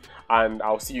basically, and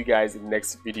I'll see you guys in the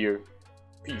next video.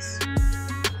 Peace.